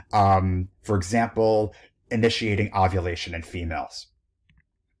 For example, initiating ovulation in females.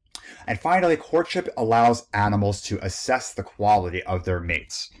 And finally, courtship allows animals to assess the quality of their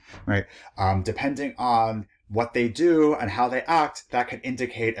mates, right? Depending on what they do and how they act, that can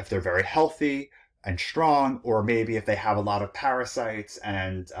indicate if they're very healthy and strong, or maybe if they have a lot of parasites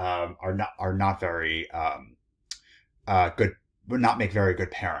and are not very good, would not make very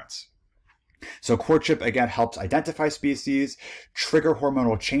good parents. So courtship again helps identify species, trigger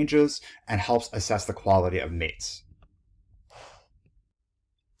hormonal changes, and helps assess the quality of mates.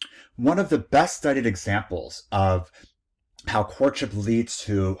 One of the best studied examples of how courtship leads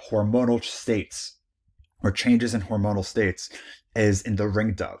to hormonal states or changes in hormonal states is in the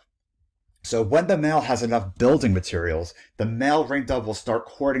ringdove. So when the male has enough building materials, the male ringdove will start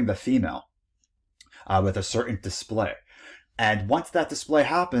courting the female with a certain display. And once that display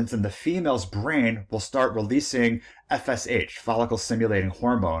happens, then the female's brain will start releasing FSH, follicle stimulating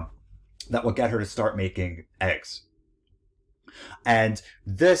hormone, that will get her to start making eggs. And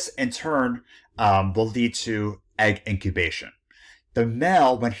this, in turn, will lead to egg incubation. The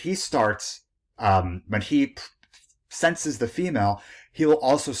male, when he starts, when he senses the female, he will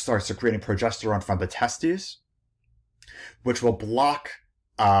also start secreting progesterone from the testes, which will block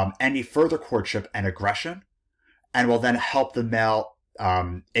any further courtship and aggression, and will then help the male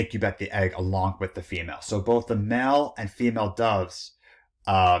incubate the egg along with the female. So both the male and female doves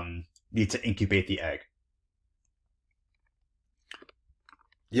need to incubate the egg.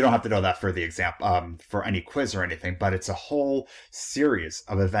 You don't have to know that for the example, for any quiz or anything, but it's a whole series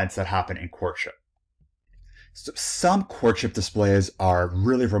of events that happen in courtship. So some courtship displays are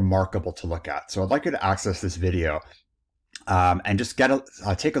really remarkable to look at. So I'd like you to access this video and just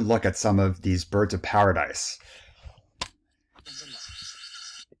take a look at some of these birds of paradise.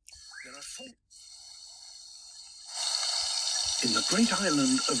 In the great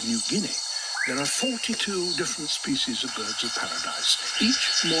island of New Guinea, there are 42 different species of birds of paradise,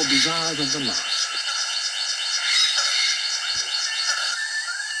 each more bizarre than the last.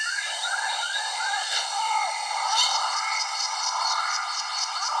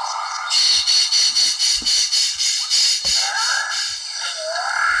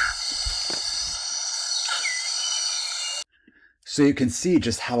 So you can see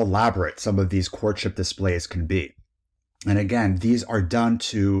just how elaborate some of these courtship displays can be. And again, these are done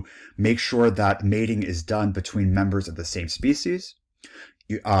to make sure that mating is done between members of the same species.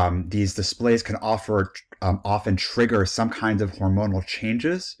 These displays can often trigger some kind of hormonal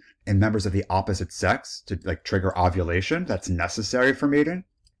changes in members of the opposite sex to trigger ovulation that's necessary for mating.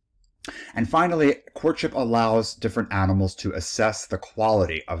 And finally, courtship allows different animals to assess the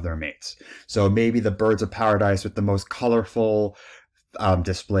quality of their mates. So maybe the birds of paradise with the most colorful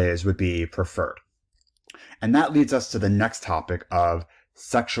displays would be preferred. And that leads us to the next topic of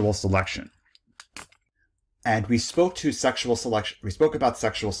sexual selection. And we spoke about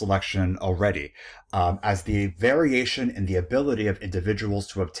sexual selection already as the variation in the ability of individuals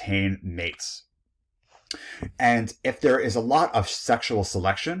to obtain mates. And if there is a lot of sexual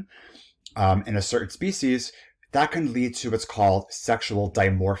selection in a certain species, that can lead to what's called sexual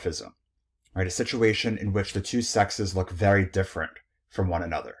dimorphism, right? A situation in which the two sexes look very different from one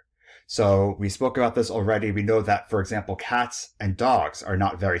another. So we spoke about this already. We know that, for example, cats and dogs are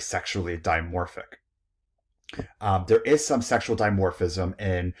not very sexually dimorphic. There is some sexual dimorphism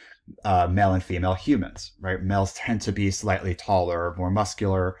in male and female humans, right? Males tend to be slightly taller, more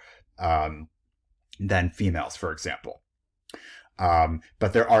muscular than females, for example.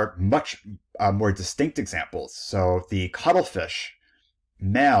 But there are much more distinct examples. So the cuttlefish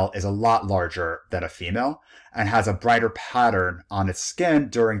male is a lot larger than a female and has a brighter pattern on its skin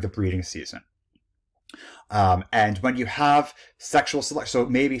during the breeding season. And when you have sexual selection, so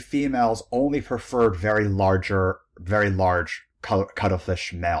maybe females only preferred very large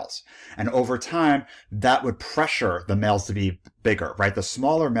cuttlefish males. And over time, that would pressure the males to be bigger, right? The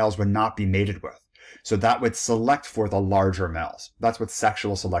smaller males would not be mated with. So that would select for the larger males. That's what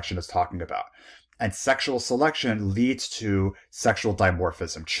sexual selection is talking about. And sexual selection leads to sexual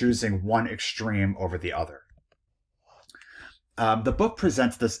dimorphism, choosing one extreme over the other. The book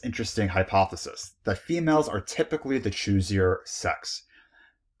presents this interesting hypothesis that females are typically the choosier sex.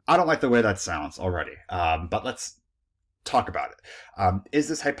 I don't like the way that sounds already, but let's talk about it. Is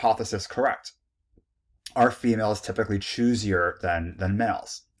this hypothesis correct? Are females typically choosier than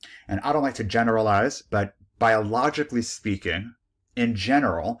males? And I don't like to generalize, but biologically speaking, in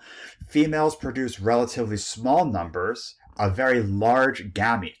general, females produce relatively small numbers of very large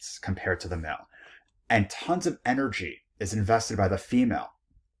gametes compared to the male. And tons of energy is invested by the female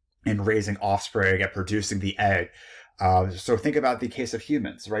in raising offspring and producing the egg. So think about the case of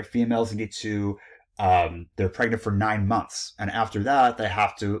humans, right? Females need to, they're pregnant for 9 months. And after that, they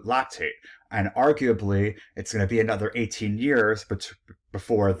have to lactate. And arguably, it's going to be another 18 years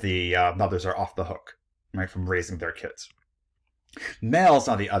before the mothers are off the hook, right, from raising their kids. Males,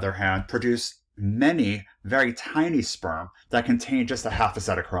 on the other hand, produce many very tiny sperm that contain just a half a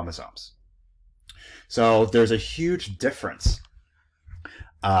set of chromosomes. So there's a huge difference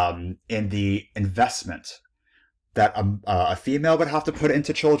in the investment that a female would have to put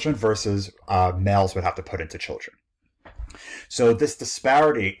into children versus males would have to put into children. So this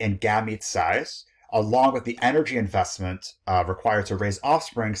disparity in gamete size, along with the energy investment required to raise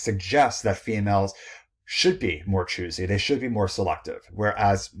offspring, suggests that females should be more choosy. They should be more selective,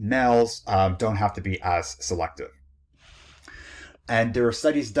 whereas males don't have to be as selective. And there are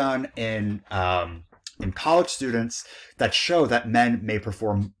studies done in college students that show that men may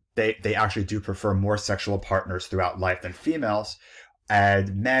perform, they actually do prefer more sexual partners throughout life than females,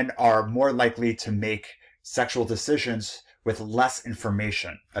 and men are more likely to make sexual decisions with less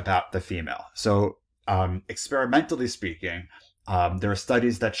information about the female. So experimentally speaking, there are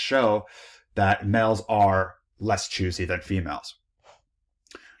studies that show that males are less choosy than females.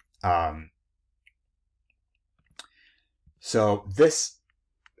 So this,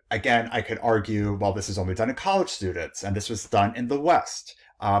 again, I could argue, well, this is only done in college students, and this was done in the West.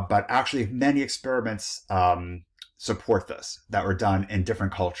 But actually, many experiments support this that were done in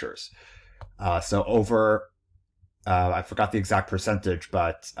different cultures. So over, I forgot the exact percentage,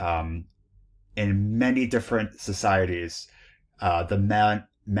 but in many different societies, the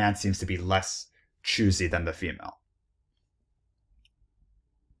man seems to be less choosy than the female.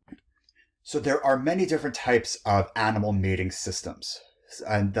 So there are many different types of animal mating systems,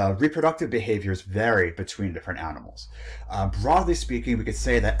 and reproductive behaviors vary between different animals. Broadly speaking, we could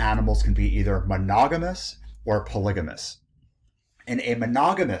say that animals can be either monogamous or polygamous. In a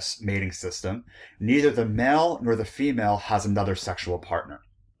monogamous mating system, neither the male nor the female has another sexual partner.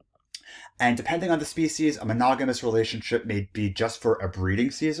 And depending on the species, a monogamous relationship may be just for a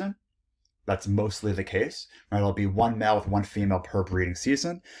breeding season. That's mostly the case. Right? It'll be one male with one female per breeding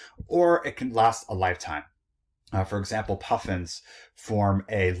season, or it can last a lifetime. For example, puffins form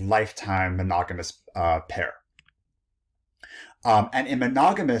a lifetime monogamous pair. And in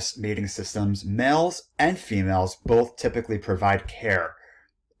monogamous mating systems, males and females both typically provide care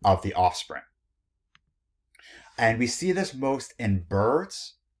of the offspring. And we see this most in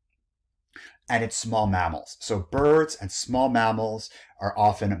birds and in small mammals. So birds and small mammals are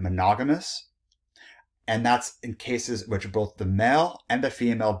often monogamous, and that's in cases which both the male and the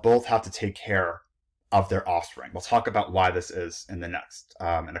female both have to take care of their offspring. We'll talk about why this is in the next,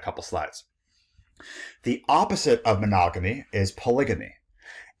 in a couple slides. The opposite of monogamy is polygamy,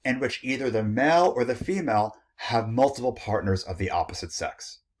 in which either the male or the female have multiple partners of the opposite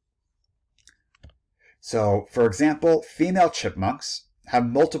sex. So, for example, female chipmunks have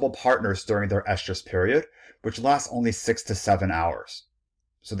multiple partners during their estrus period, which lasts only 6 to 7 hours.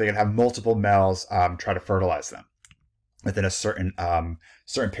 So they can have multiple males try to fertilize them within a certain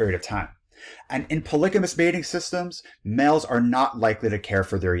period of time. And in polygamous mating systems, males are not likely to care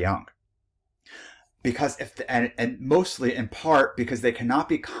for their young. Because and mostly in part because they cannot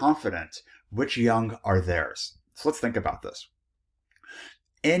be confident which young are theirs. So let's think about this.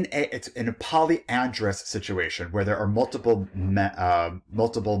 It's in a polyandrous situation where there are multiple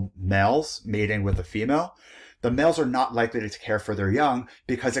males mating with a female, the males are not likely to care for their young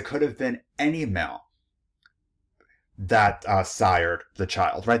because it could have been any male that sired the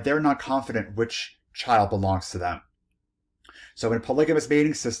child, right? They're not confident which child belongs to them. So in polygamous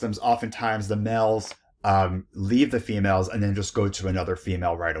mating systems, oftentimes the males leave the females and then just go to another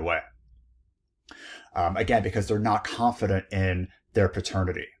female right away. Again, because they're not confident in their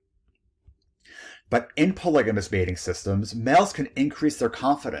paternity. But in polygamous mating systems, males can increase their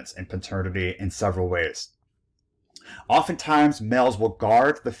confidence in paternity in several ways. Oftentimes, males will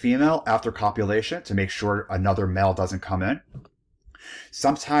guard the female after copulation to make sure another male doesn't come in.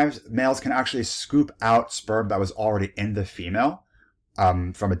 Sometimes males can actually scoop out sperm that was already in the female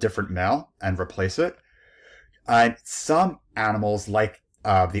from a different male and replace it. And some animals, like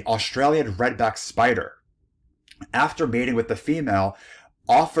the Australian redback spider, after mating with the female,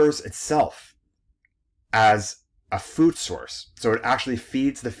 offers itself as a food source. So it actually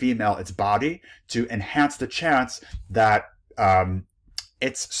feeds the female its body to enhance the chance that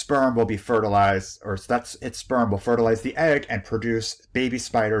its sperm will be fertilized, or that's its sperm will fertilize the egg and produce baby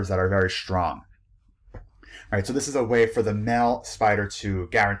spiders that are very strong. All right, so this is a way for the male spider to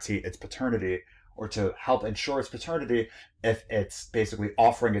guarantee its paternity, or to help ensure its paternity if it's basically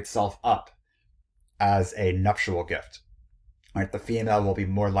offering itself up as a nuptial gift. All right, the female will be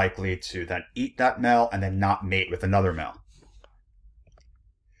more likely to then eat that male and then not mate with another male.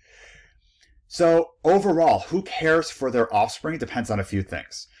 So overall, who cares for their offspring depends on a few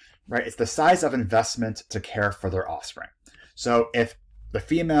things, right? It's the size of investment to care for their offspring. So if the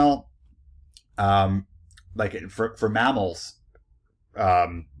female, like for mammals,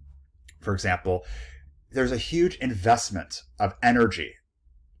 for example, there's a huge investment of energy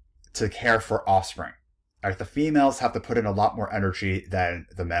to care for offspring. Right? The females have to put in a lot more energy than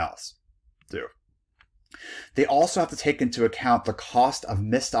the males do. They also have to take into account the cost of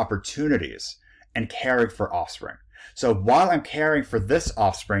missed opportunities and caring for offspring. So while I'm caring for this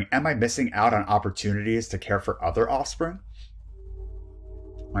offspring, am I missing out on opportunities to care for other offspring?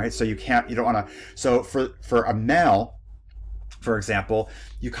 Right? So you don't want to, so for a male, for example,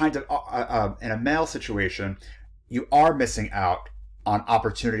 you kind of, in a male situation, you are missing out on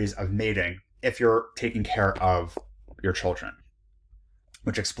opportunities of mating if you're taking care of your children,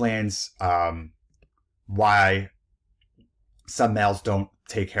 which explains why some males don't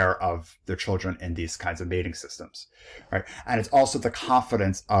take care of their children in these kinds of mating systems, right? And it's also the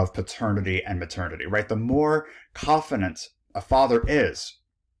confidence of paternity and maternity, right? The more confident a father is,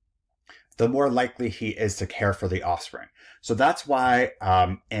 the more likely he is to care for the offspring. So that's why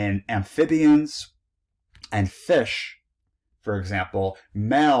in amphibians and fish, for example,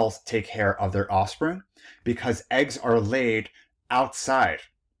 males take care of their offspring because eggs are laid outside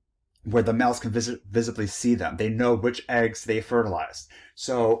where the males can visibly see them. They know which eggs they fertilized.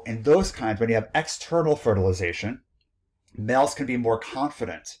 So in those kinds, when you have external fertilization, males can be more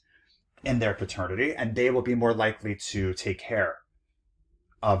confident in their paternity, and they will be more likely to take care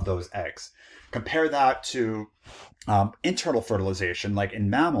of those eggs. Compare that to internal fertilization, like in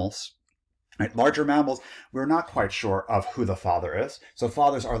mammals. Right? Larger mammals, we're not quite sure of who the father is, so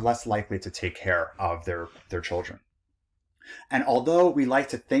fathers are less likely to take care of their children. And although we like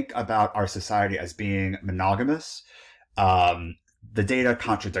to think about our society as being monogamous, the data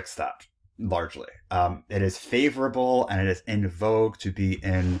contradicts that largely. It is favorable and it is in vogue to be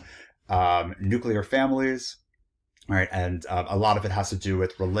in nuclear families, right? And a lot of it has to do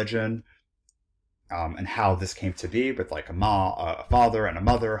with religion and how this came to be, with like a father and a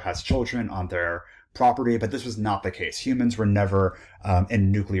mother has children on their property, but this was not the case. Humans were never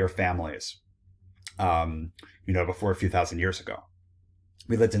in nuclear families. Before a few thousand years ago.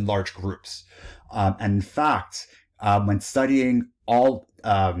 We lived in large groups. And in fact, when studying all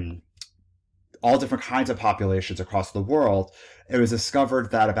different kinds of populations across the world, it was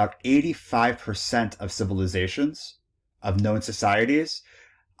discovered that about 85% of civilizations, of known societies,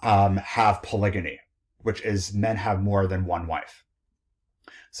 have polygamy, which is men have more than one wife.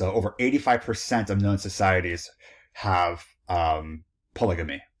 So over 85% of known societies have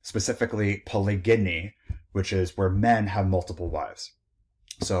polygamy, specifically polygyny, which is where men have multiple wives.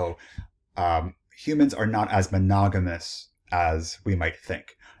 So humans are not as monogamous as we might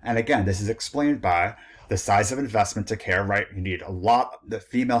think. And again, this is explained by the size of investment to care, right? You need the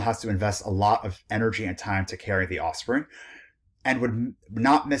female has to invest a lot of energy and time to carry the offspring, and would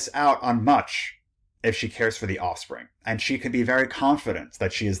not miss out on much if she cares for the offspring. And she can be very confident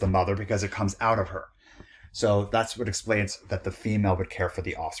that she is the mother because it comes out of her. So that's what explains that the female would care for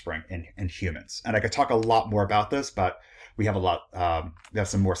the offspring in humans. And I could talk a lot more about this, but we have we have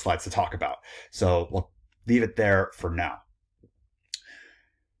some more slides to talk about. So we'll leave it there for now.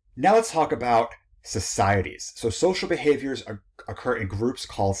 Now let's talk about societies. So social behaviors occur in groups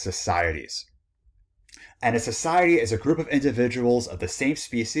called societies. And a society is a group of individuals of the same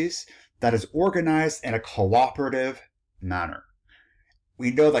species that is organized in a cooperative manner. We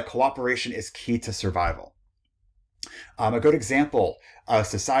know that cooperation is key to survival. A good example of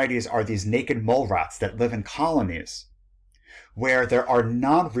societies are these naked mole rats that live in colonies where there are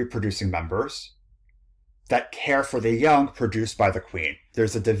non-reproducing members that care for the young produced by the queen.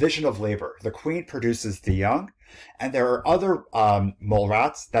 There's a division of labor. The queen produces the young, and there are other mole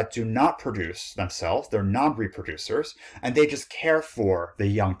rats that do not produce themselves. They're non-reproducers, and they just care for the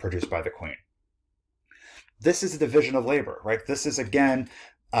young produced by the queen. This is a division of labor, right? This is, again,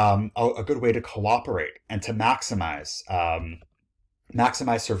 a good way to cooperate and to maximize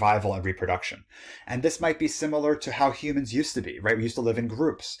maximize survival and reproduction. And this might be similar to how humans used to be, right? We used to live in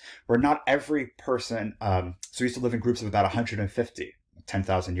groups where not every person, so we used to live in groups of about 150,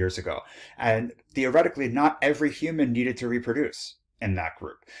 10,000 years ago. And theoretically, not every human needed to reproduce in that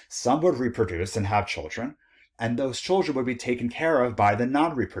group. Some would reproduce and have children, and those children would be taken care of by the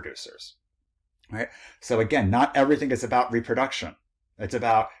non-reproducers, right? So again, not everything is about reproduction. It's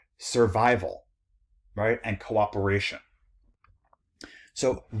about survival, right? And cooperation.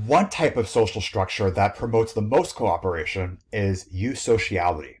 So one type of social structure that promotes the most cooperation is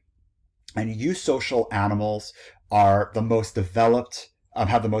eusociality. And eusocial animals are the most developed,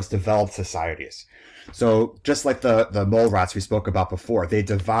 have the most developed societies. So just like the mole rats we spoke about before, they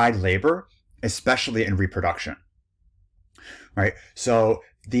divide labor, especially in reproduction, right? So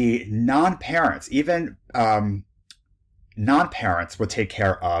the non-parents, even non-parents would take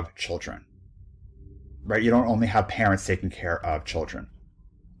care of children, right? You don't only have parents taking care of children.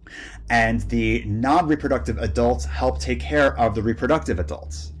 And the non-reproductive adults help take care of the reproductive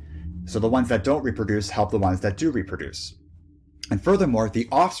adults. So the ones that don't reproduce help the ones that do reproduce. And furthermore, the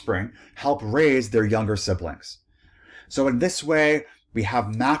offspring help raise their younger siblings. So in this way, we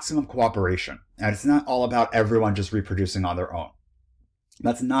have maximum cooperation. And it's not all about everyone just reproducing on their own.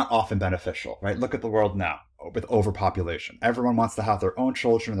 That's not often beneficial, right? Look at the world now with overpopulation. Everyone wants to have their own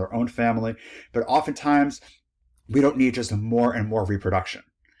children, their own family, but oftentimes we don't need just more and more reproduction.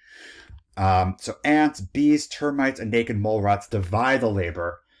 So ants, bees, termites, and naked mole rats divide the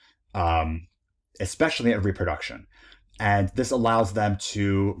labor, especially in reproduction. And this allows them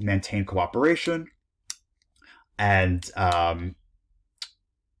to maintain cooperation. And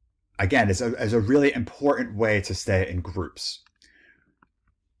again, is a really important way to stay in groups.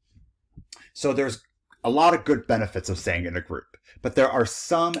 So there's a lot of good benefits of staying in a group, but there are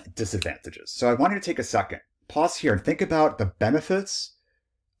some disadvantages. So I want you to take a second, pause here, and think about the benefits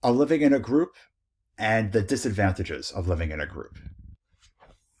of living in a group and the disadvantages of living in a group.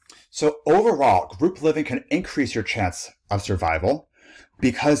 So overall, group living can increase your chance of survival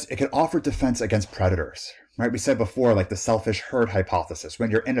because it can offer defense against predators, right? We said before, like the selfish herd hypothesis.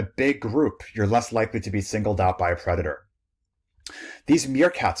 When you're in a big group, you're less likely to be singled out by a predator. These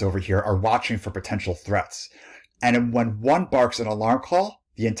meerkats over here are watching for potential threats. And when one barks an alarm call,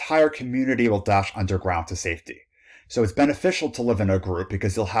 the entire community will dash underground to safety. So it's beneficial to live in a group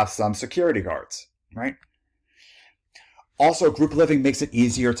because you'll have some security guards, right? Also, group living makes it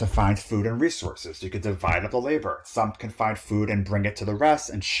easier to find food and resources. You can divide up the labor. Some can find food and bring it to the rest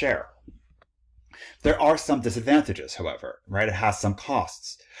and share. There are some disadvantages, however, right? It has some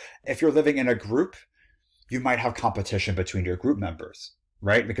costs. If you're living in a group, you might have competition between your group members,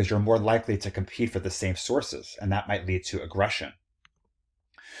 right? Because you're more likely to compete for the same sources, and that might lead to aggression.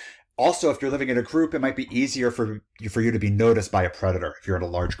 Also, if you're living in a group, it might be easier for you to be noticed by a predator if you're in a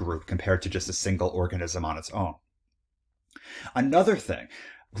large group compared to just a single organism on its own. Another thing,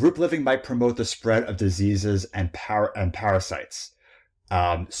 group living might promote the spread of diseases and parasites.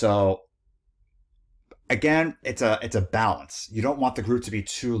 So again, it's a balance. You don't want the group to be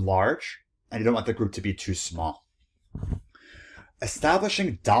too large, and you don't want the group to be too small.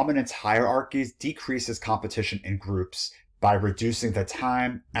 Establishing dominance hierarchies decreases competition in groups by reducing the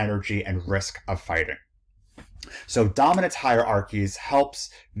time, energy, and risk of fighting. So dominance hierarchies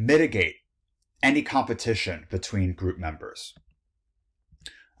helps mitigate any competition between group members.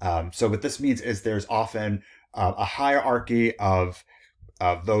 So what this means is there's often a hierarchy of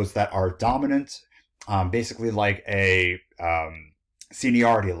those that are dominant, basically like a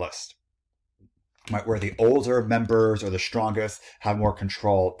seniority list, right, where the older members or the strongest have more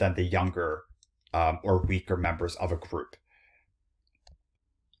control than the younger or weaker members of a group.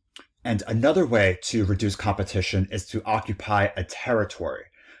 And another way to reduce competition is to occupy a territory.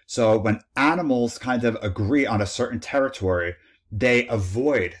 So when animals kind of agree on a certain territory, they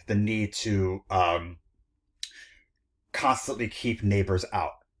avoid the need to constantly keep neighbors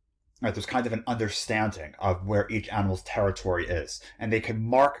out. Right? There's kind of an understanding of where each animal's territory is. And they can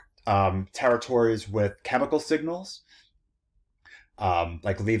mark territories with chemical signals,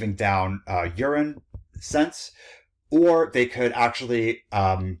 like leaving down urine scents, or they could actually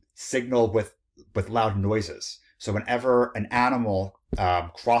signal with loud noises. So whenever an animal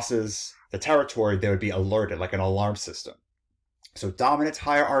crosses the territory, they would be alerted, like an alarm system. So dominance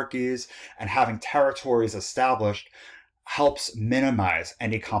hierarchies and having territories established helps minimize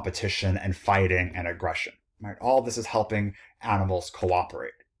any competition and fighting and aggression. Right? All this is helping animals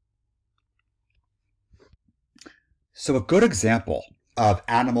cooperate. So a good example of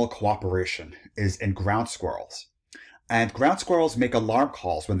animal cooperation is in ground squirrels. And ground squirrels make alarm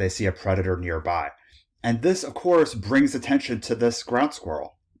calls when they see a predator nearby. And this, of course, brings attention to this ground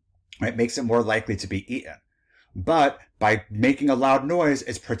squirrel. Right? Makes it more likely to be eaten. But by making a loud noise,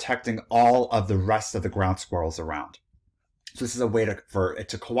 it's protecting all of the rest of the ground squirrels around. So this is a way for it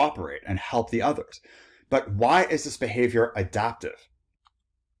to cooperate and help the others. But why is this behavior adaptive?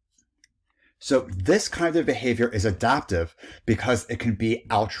 So this kind of behavior is adaptive because it can be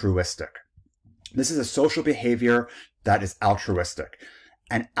altruistic. This is a social behavior that is altruistic.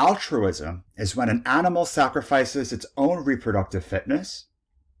 And altruism is when an animal sacrifices its own reproductive fitness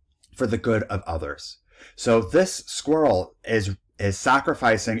for the good of others. So this squirrel is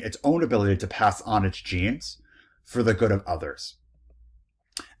sacrificing its own ability to pass on its genes for the good of others.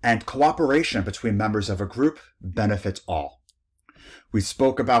 And cooperation between members of a group benefits all. We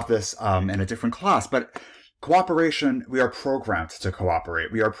spoke about this in a different class, but cooperation, we are programmed to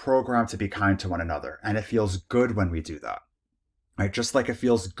cooperate. We are programmed to be kind to one another, and it feels good when we do that. Right? Just like it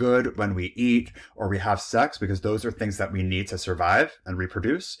feels good when we eat or we have sex, because those are things that we need to survive and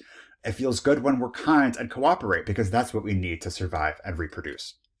reproduce. It feels good when we're kind and cooperate, because that's what we need to survive and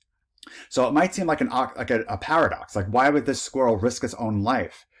reproduce. So it might seem like a paradox. Like, why would this squirrel risk its own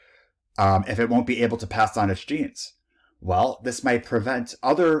life if it won't be able to pass on its genes? Well, this might prevent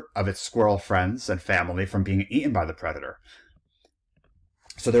other of its squirrel friends and family from being eaten by the predator.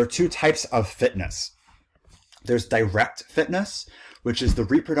 So there are two types of fitness. There's direct fitness, which is the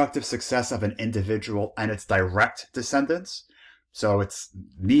reproductive success of an individual and its direct descendants. So it's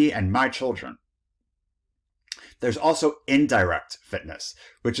me and my children. There's also indirect fitness,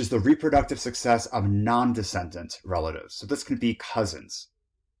 which is the reproductive success of non-descendant relatives. So this can be cousins,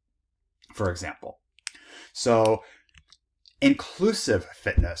 for example. So inclusive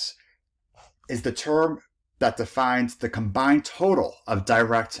fitness is the term that defines the combined total of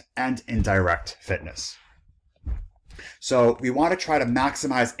direct and indirect fitness. So we want to try to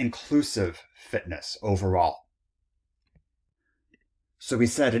maximize inclusive fitness overall. So we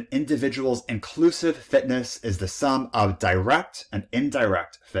said an individual's inclusive fitness is the sum of direct and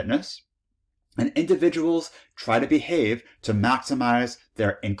indirect fitness. And individuals try to behave to maximize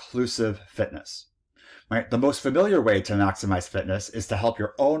their inclusive fitness. Right? The most familiar way to maximize fitness is to help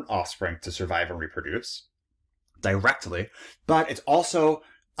your own offspring to survive and reproduce directly. But it's also,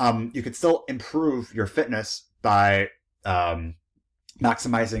 you could still improve your fitness by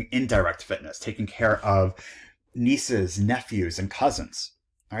maximizing indirect fitness, taking care of nieces, nephews, and cousins.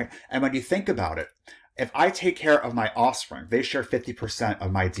 Right? And when you think about it, if I take care of my offspring, they share 50%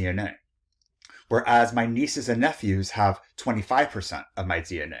 of my DNA. Whereas my nieces and nephews have 25% of my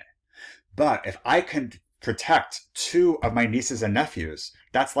DNA. But if I can protect 2 of my nieces and nephews,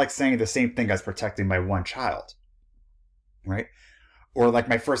 that's like saying the same thing as protecting my one child. Right? Or like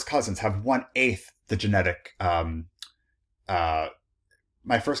my first cousins have 1/8 the genetic, my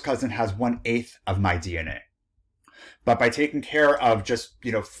first cousin has 1/8 of my DNA. But by taking care of just,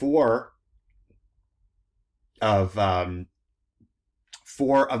 4 of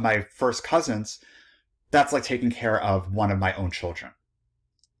my first cousins, that's like taking care of one of my own children,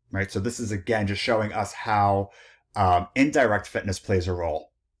 right? So this is, again, just showing us how indirect fitness plays a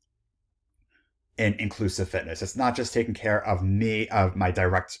role in inclusive fitness. It's not just taking care of me, of my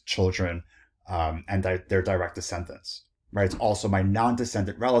direct children and their direct descendants. Right? It's also my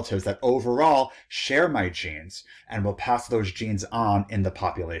non-descendant relatives that overall share my genes and will pass those genes on in the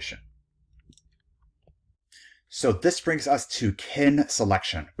population. So this brings us to kin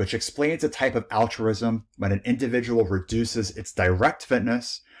selection, which explains a type of altruism when an individual reduces its direct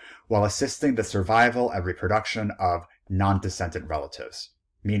fitness while assisting the survival and reproduction of non-descendant relatives,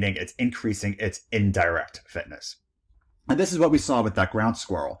 meaning it's increasing its indirect fitness. And this is what we saw with that ground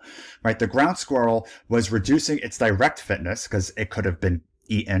squirrel, right? The ground squirrel was reducing its direct fitness because it could have been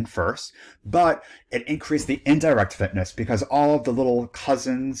eaten first, but it increased the indirect fitness because all of the little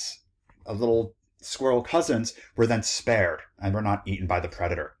cousins, little squirrel cousins, were then spared and were not eaten by the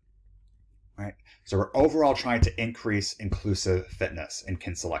predator, right? So we're overall trying to increase inclusive fitness in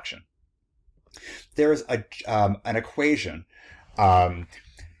kin selection. There's an equation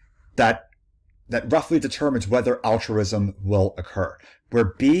that roughly determines whether altruism will occur, where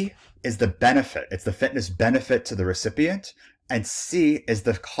B is the benefit, it's the fitness benefit to the recipient, and C is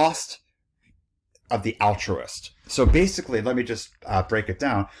the cost of the altruist. So basically, let me just break it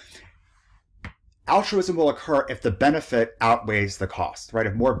down. Altruism will occur if the benefit outweighs the cost, right?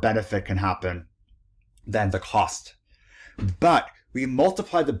 If more benefit can happen than the cost. But we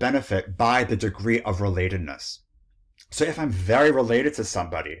multiply the benefit by the degree of relatedness. So if I'm very related to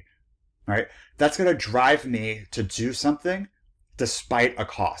somebody, right, that's going to drive me to do something despite a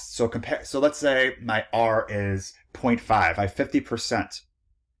cost. So let's say my R is 0.5. I have 50%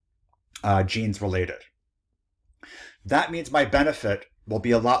 genes related, that means my benefit will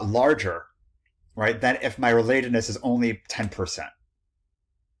be a lot larger, right, than if my relatedness is only 10%,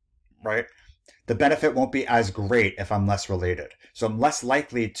 right? The benefit won't be as great if I'm less related. So I'm less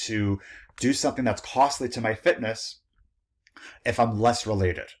likely to do something that's costly to my fitness if I'm less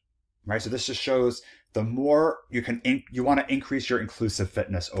related, right? So this just shows the more you want to increase your inclusive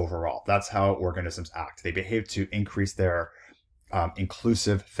fitness overall. That's how organisms act. They behave to increase their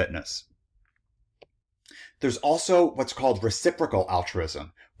inclusive fitness. There's also what's called reciprocal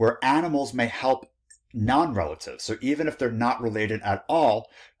altruism, where animals may help non-relatives. So even if they're not related at all,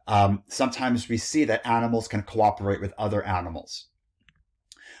 sometimes we see that animals can cooperate with other animals.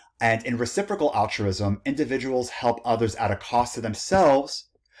 And in reciprocal altruism, individuals help others at a cost to themselves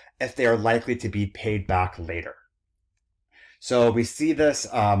if they are likely to be paid back later. So we see this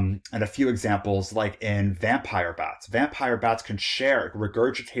in a few examples, like in vampire bats. Vampire bats can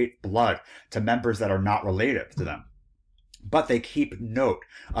regurgitate blood to members that are not related to them. But they keep note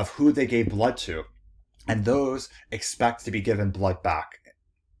of who they gave blood to, and those expect to be given blood back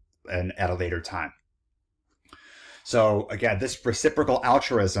at a later time. So again, this reciprocal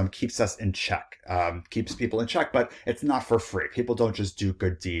altruism keeps us in check, keeps people in check, but it's not for free. People don't just do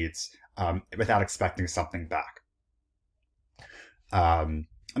good deeds without expecting something back. And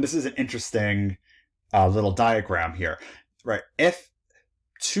this is an interesting little diagram here, right? If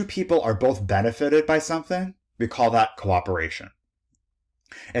two people are both benefited by something, we call that cooperation.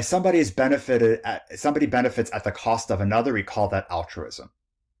 If somebody benefits at the cost of another, we call that altruism.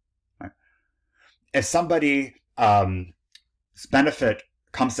 Right? If somebody's benefit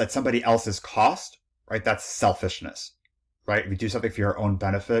comes at somebody else's cost, right? That's selfishness, right? If you do something for your own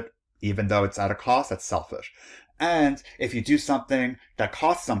benefit, even though it's at a cost, that's selfish. And if you do something that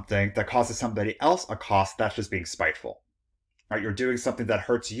causes somebody else a cost, that's just being spiteful, right? You're doing something that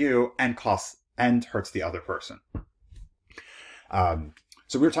hurts you and hurts the other person.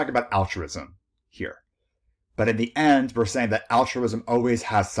 So we were talking about altruism here, but in the end, we're saying that altruism always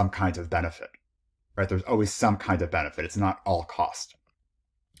has some kind of benefit, right? There's always some kind of benefit. It's not all cost.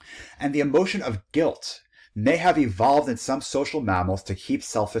 And the emotion of guilt may have evolved in some social mammals to keep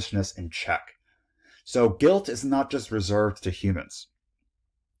selfishness in check. So guilt is not just reserved to humans,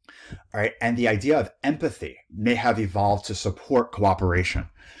 right? And the idea of empathy may have evolved to support cooperation.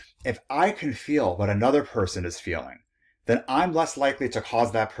 If I can feel what another person is feeling, then I'm less likely to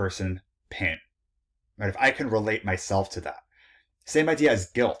cause that person pain, right? If I can relate myself to that. Same idea as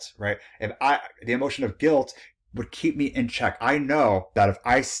guilt, right? The emotion of guilt would keep me in check. I know that if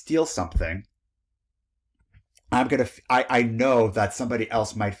I steal something, I know that somebody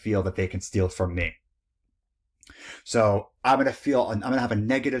else might feel that they can steal from me. So I'm going to have a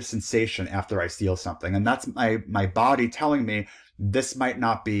negative sensation after I steal something. And that's my body telling me this might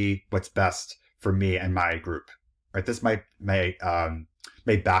not be what's best for me and my group, right? This may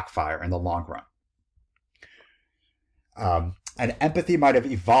backfire in the long run. And empathy might have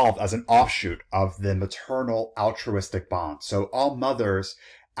evolved as an offshoot of the maternal altruistic bond. So all mothers,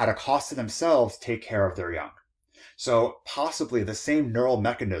 at a cost to themselves, take care of their young. So possibly the same neural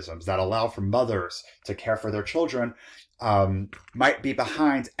mechanisms that allow for mothers to care for their children might be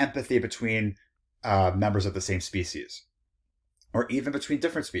behind empathy between members of the same species, or even between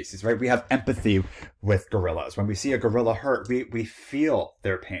different species, right? We have empathy with gorillas. When we see a gorilla hurt, we feel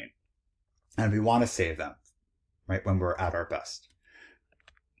their pain and we want to save them, right? When we're at our best.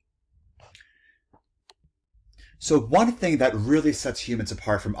 So one thing that really sets humans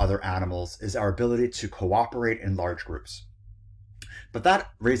apart from other animals is our ability to cooperate in large groups. But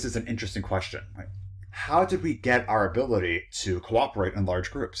that raises an interesting question, right? How did we get our ability to cooperate in large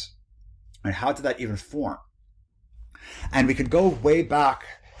groups? And how did that even form? And we could go way back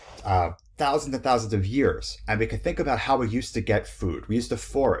thousands and thousands of years, and we could think about how we used to get food. We used to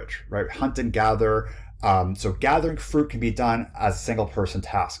forage, right? Hunt and gather. So gathering fruit can be done as a single person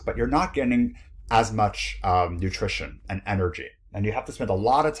task, but you're not getting as much nutrition and energy. And you have to spend a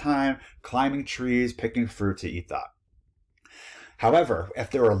lot of time climbing trees, picking fruit to eat that. However,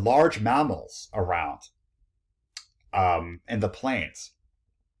 if there are large mammals around in the plains,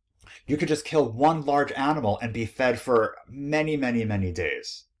 you could just kill one large animal and be fed for many, many, many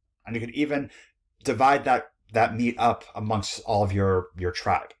days. And you could even divide that meat up amongst all of your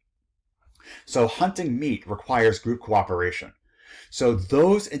tribe. So hunting meat requires group cooperation. So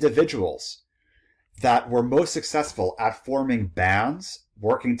those individuals that were most successful at forming bands,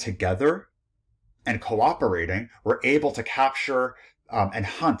 working together, and cooperating were able to capture and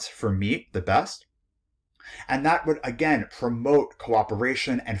hunt for meat the best. And that would, again, promote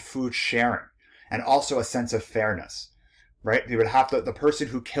cooperation and food sharing, and also a sense of fairness, right? You would have the person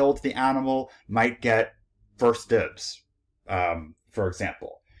who killed the animal might get first dibs, for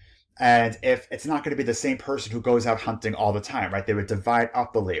example. And if it's not going to be the same person who goes out hunting all the time, right? They would divide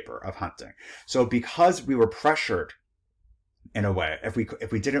up the labor of hunting. So because we were pressured in a way, if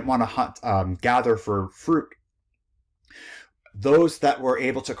we didn't want to hunt, gather for fruit, those that were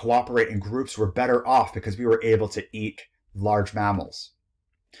able to cooperate in groups were better off because we were able to eat large mammals.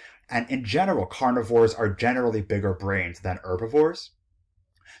 And in general, carnivores are generally bigger brained than herbivores.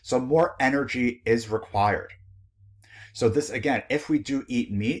 So more energy is required. So this, again, if we do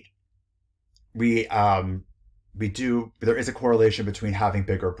eat meat, there is a correlation between having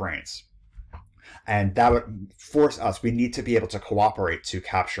bigger brains. And that would force us, we need to be able to cooperate to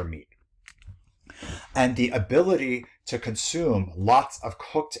capture meat. And the ability to consume lots of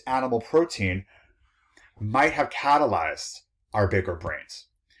cooked animal protein might have catalyzed our bigger brains.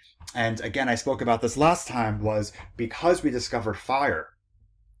 And again, I spoke about this last time, was because we discovered fire,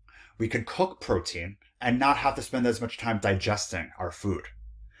 we could cook protein and not have to spend as much time digesting our food.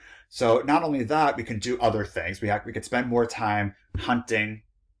 So not only that, we can do other things. We could spend more time hunting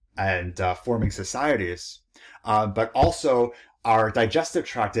and forming societies, but also our digestive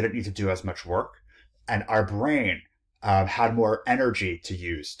tract didn't need to do as much work, and our brain had more energy to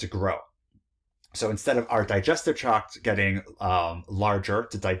use to grow. So instead of our digestive tract getting larger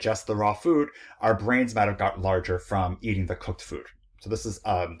to digest the raw food, our brains might have got larger from eating the cooked food. So this is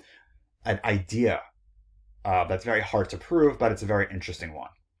an idea that's very hard to prove, but it's a very interesting one.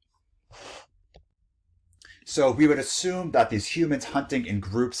 So we would assume that these humans hunting in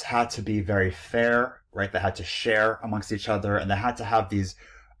groups had to be very fair, right? They had to share amongst each other, and they had to have these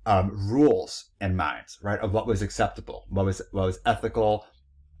rules in mind, right? Of what was acceptable, what was ethical,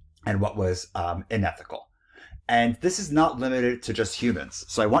 and what was unethical. And this is not limited to just humans.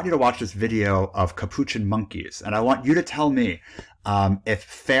 So I want you to watch this video of capuchin monkeys, and I want you to tell me if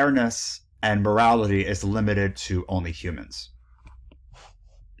fairness and morality is limited to only humans.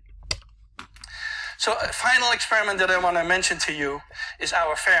 So a final experiment that I want to mention to you is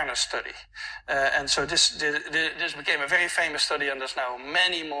our fairness study. And so this became a very famous study, and there's now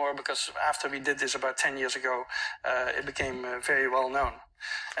many more, because after we did this about 10 years ago, it became very well known.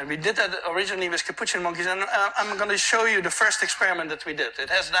 And we did that originally with capuchin monkeys, and I'm going to show you the first experiment that we did. It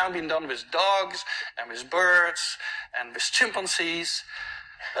has now been done with dogs, and with birds, and with chimpanzees.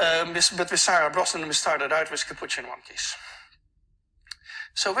 But with Sarah Brosnan, we started out with capuchin monkeys.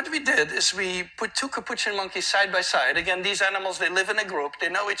 So what we did is we put two capuchin monkeys side by side. Again, these animals, they live in a group. They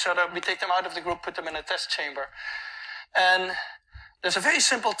know each other. We take them out of the group, put them in a test chamber. And there's a very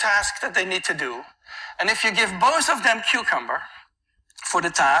simple task that they need to do. And if you give both of them cucumber for the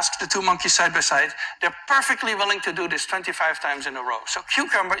task, the two monkeys side by side, they're perfectly willing to do this 25 times in a row. So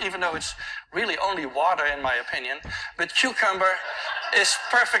cucumber, even though it's really only water in my opinion, but cucumber is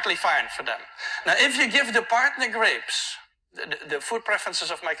perfectly fine for them. Now, if you give the partner grapes, the food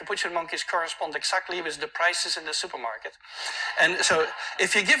preferences of my capuchin monkeys correspond exactly with the prices in the supermarket. And so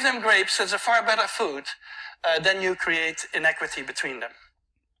if you give them grapes, it's a far better food, then you create inequity between them.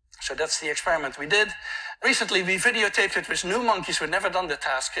 So that's the experiment we did. Recently, we videotaped it with new monkeys who had never done the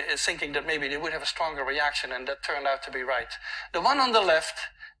task, thinking that maybe they would have a stronger reaction, and that turned out to be right. The one on the left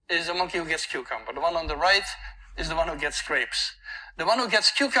is the monkey who gets cucumber. The one on the right is the one who gets grapes. The one who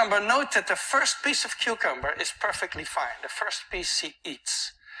gets cucumber, note that the first piece of cucumber is perfectly fine. The first piece she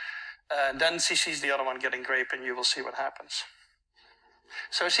eats. Then she sees the other one getting grape, and you will see what happens.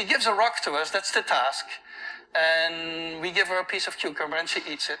 So she gives a rock to us, that's the task. And we give her a piece of cucumber and she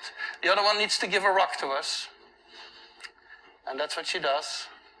eats it. The other one needs to give a rock to us. And that's what she does.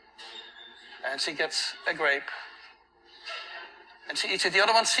 And she gets a grape. And she eats it. The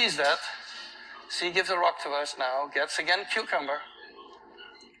other one sees that. She gives a rock to us now, gets again cucumber.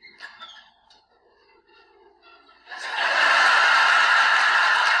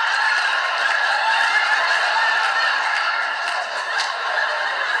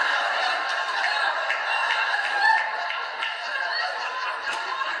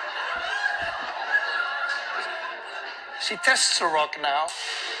 She tests the rock now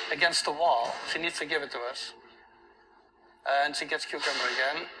against the wall. She needs to give it to us. And she gets cucumber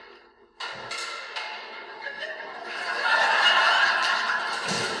again.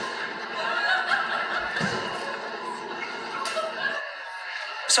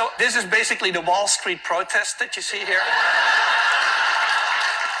 So this is basically the Wall Street protest that you see here.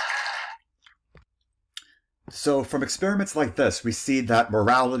 So from experiments like this, we see that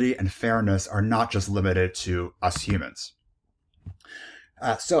morality and fairness are not just limited to us humans.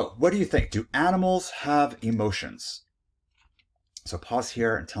 So what do you think? Do animals have emotions? So pause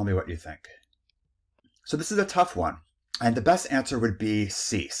here and tell me what you think. So this is a tough one. And the best answer would be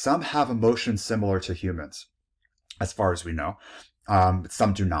C. Some have emotions similar to humans. as far as we know.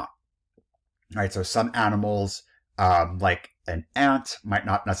 Some do not. Right? So some animals, like an ant, might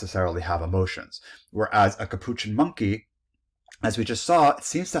not necessarily have emotions, whereas a capuchin monkey, as we just saw, it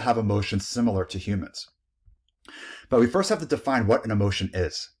seems to have emotions similar to humans. But we first have to define what an emotion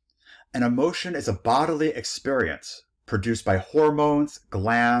is. An emotion is a bodily experience produced by hormones,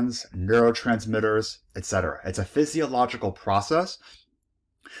 glands, neurotransmitters, etc. It's a physiological process.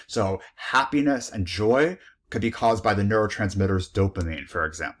 So happiness and joy could be caused by the neurotransmitters dopamine, for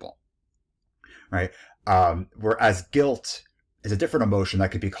example. Right? Whereas guilt is a different emotion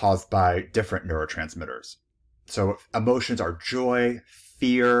that could be caused by different neurotransmitters. So emotions are joy,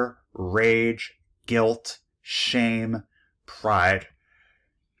 fear, rage, guilt, shame, pride.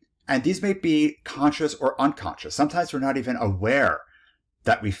 And these may be conscious or unconscious. Sometimes we're not even aware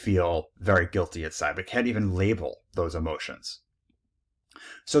that we feel very guilty inside. We can't even label those emotions.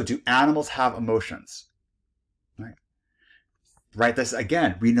 So do animals have emotions? Right? This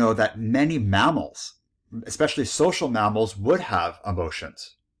again, we know that many mammals, especially social mammals, would have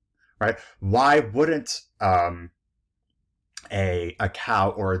emotions. Right? Why wouldn't a cow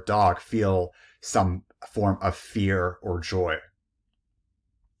or a dog feel some form of fear or joy?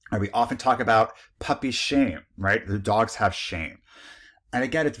 And we often talk about puppy shame, right? The dogs have shame. And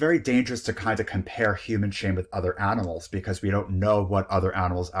again, it's very dangerous to kind of compare human shame with other animals because we don't know what other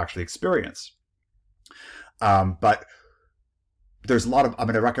animals actually experience. But there's a lot of, I'm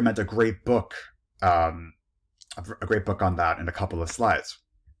going to recommend a great book on that in a couple of slides.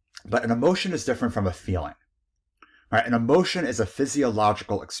 But an emotion is different from a feeling. Right? An emotion is a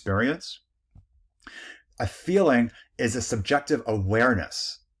physiological experience. A feeling is a subjective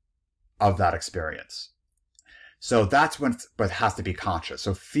awareness of that experience. So that's when it has to be conscious.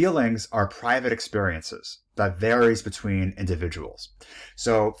 So feelings are private experiences that varies between individuals.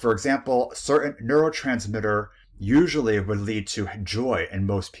 So for example, a certain neurotransmitter usually would lead to joy in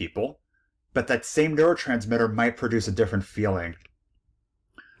most people, but that same neurotransmitter might produce a different feeling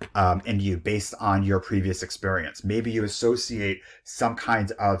in you based on your previous experience. Maybe you associate some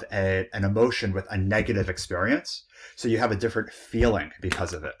kind of an emotion with a negative experience, so you have a different feeling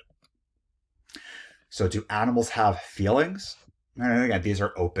because of it. So do animals have feelings? And again, these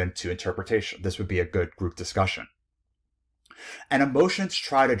are open to interpretation. This would be a good group discussion. And emotions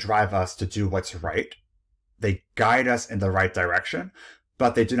try to drive us to do what's right. They guide us in the right direction,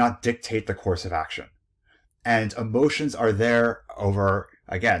 but they do not dictate the course of action. And emotions are there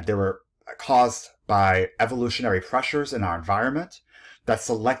again, they were caused by evolutionary pressures in our environment that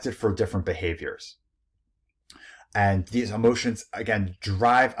selected for different behaviors. And these emotions, again,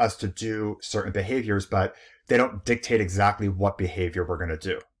 drive us to do certain behaviors, but they don't dictate exactly what behavior we're going to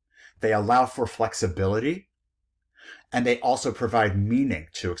do. They allow for flexibility, and they also provide meaning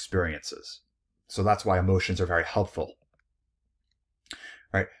to experiences. So that's why emotions are very helpful.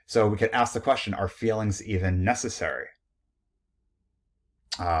 Right? So we could ask the question, are feelings even necessary?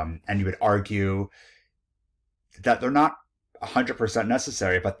 And you would argue that they're not 100%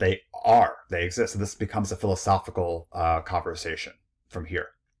 necessary, but they exist. So this becomes a philosophical conversation from here.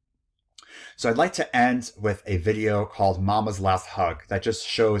 So I'd like to end with a video called Mama's Last Hug that just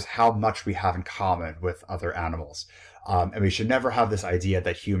shows how much we have in common with other animals. And we should never have this idea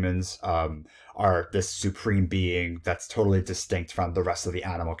that humans are this supreme being that's totally distinct from the rest of the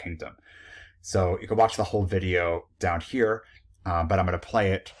animal kingdom. So you can watch the whole video down here, but I'm going to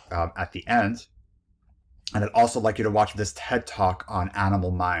play it at the end. And I'd also like you to watch this TED Talk on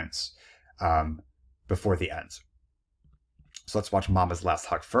animal minds before the end. So let's watch Mama's Last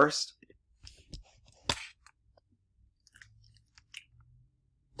Hug first.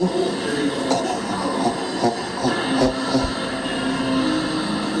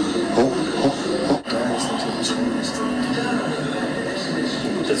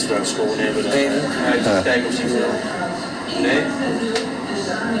 Dat is wel schoon hebben. Nee, kijk of ze wil. Nee?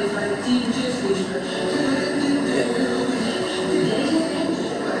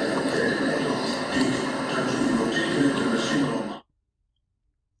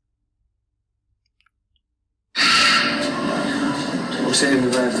 Op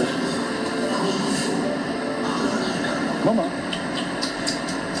 57. Mama.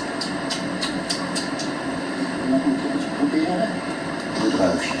 Laat me het even proberen. De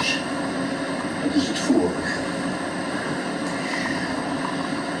druifjes. Dat is het vorige.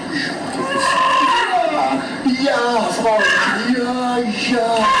 Ja, vrouw.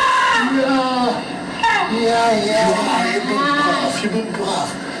 Ja. Je bent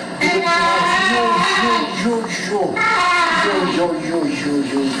braaf.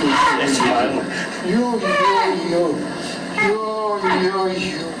 Jo.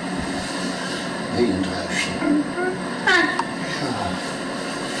 Heel druifje.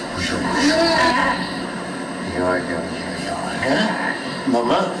 Zo. Ja. Hè?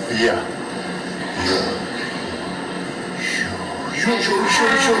 Mama? Ja. Ja.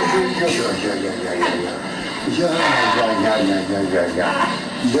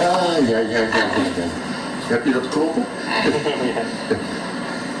 Heb je dat kloppen?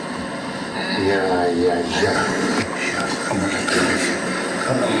 Ja. Kom maar lekker liggen.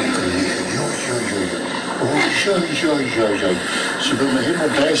 Ga maar lekker liggen. Zo. Ze wil me helemaal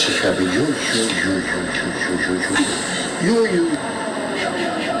bij zich hebben.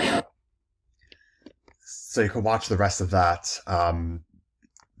 So you can watch the rest of that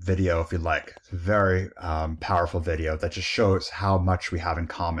video if you like. It's a very powerful video that just shows how much we have in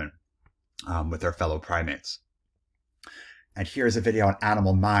common with our fellow primates. And here's a video on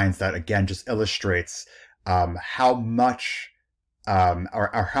animal minds that again just illustrates how much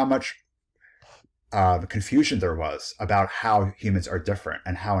confusion there was about how humans are different,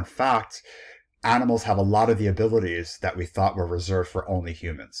 and how in fact animals have a lot of the abilities that we thought were reserved for only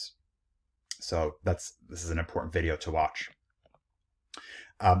humans. So this is an important video to watch.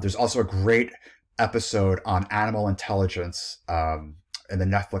 There's also a great episode on animal intelligence in the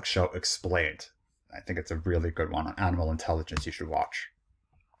Netflix show Explained. I think it's a really good one on animal intelligence you should watch.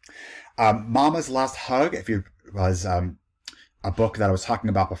 Mama's Last Hug, was a book that I was talking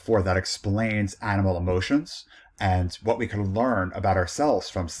about before that explains animal emotions and what we can learn about ourselves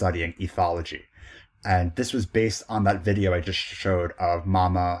from studying ethology. And this was based on that video I just showed of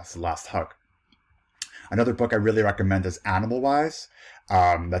Mama's Last Hug. Another book I really recommend is Animal Wise,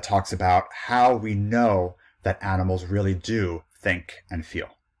 that talks about how we know that animals really do think and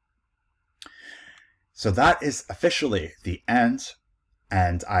feel. So that is officially the end,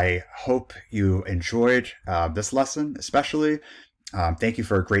 and I hope you enjoyed this lesson especially. Thank you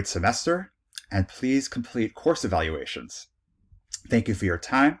for a great semester, and please complete course evaluations. Thank you for your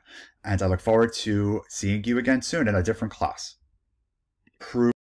time, and I look forward to seeing you again soon in a different class. Prove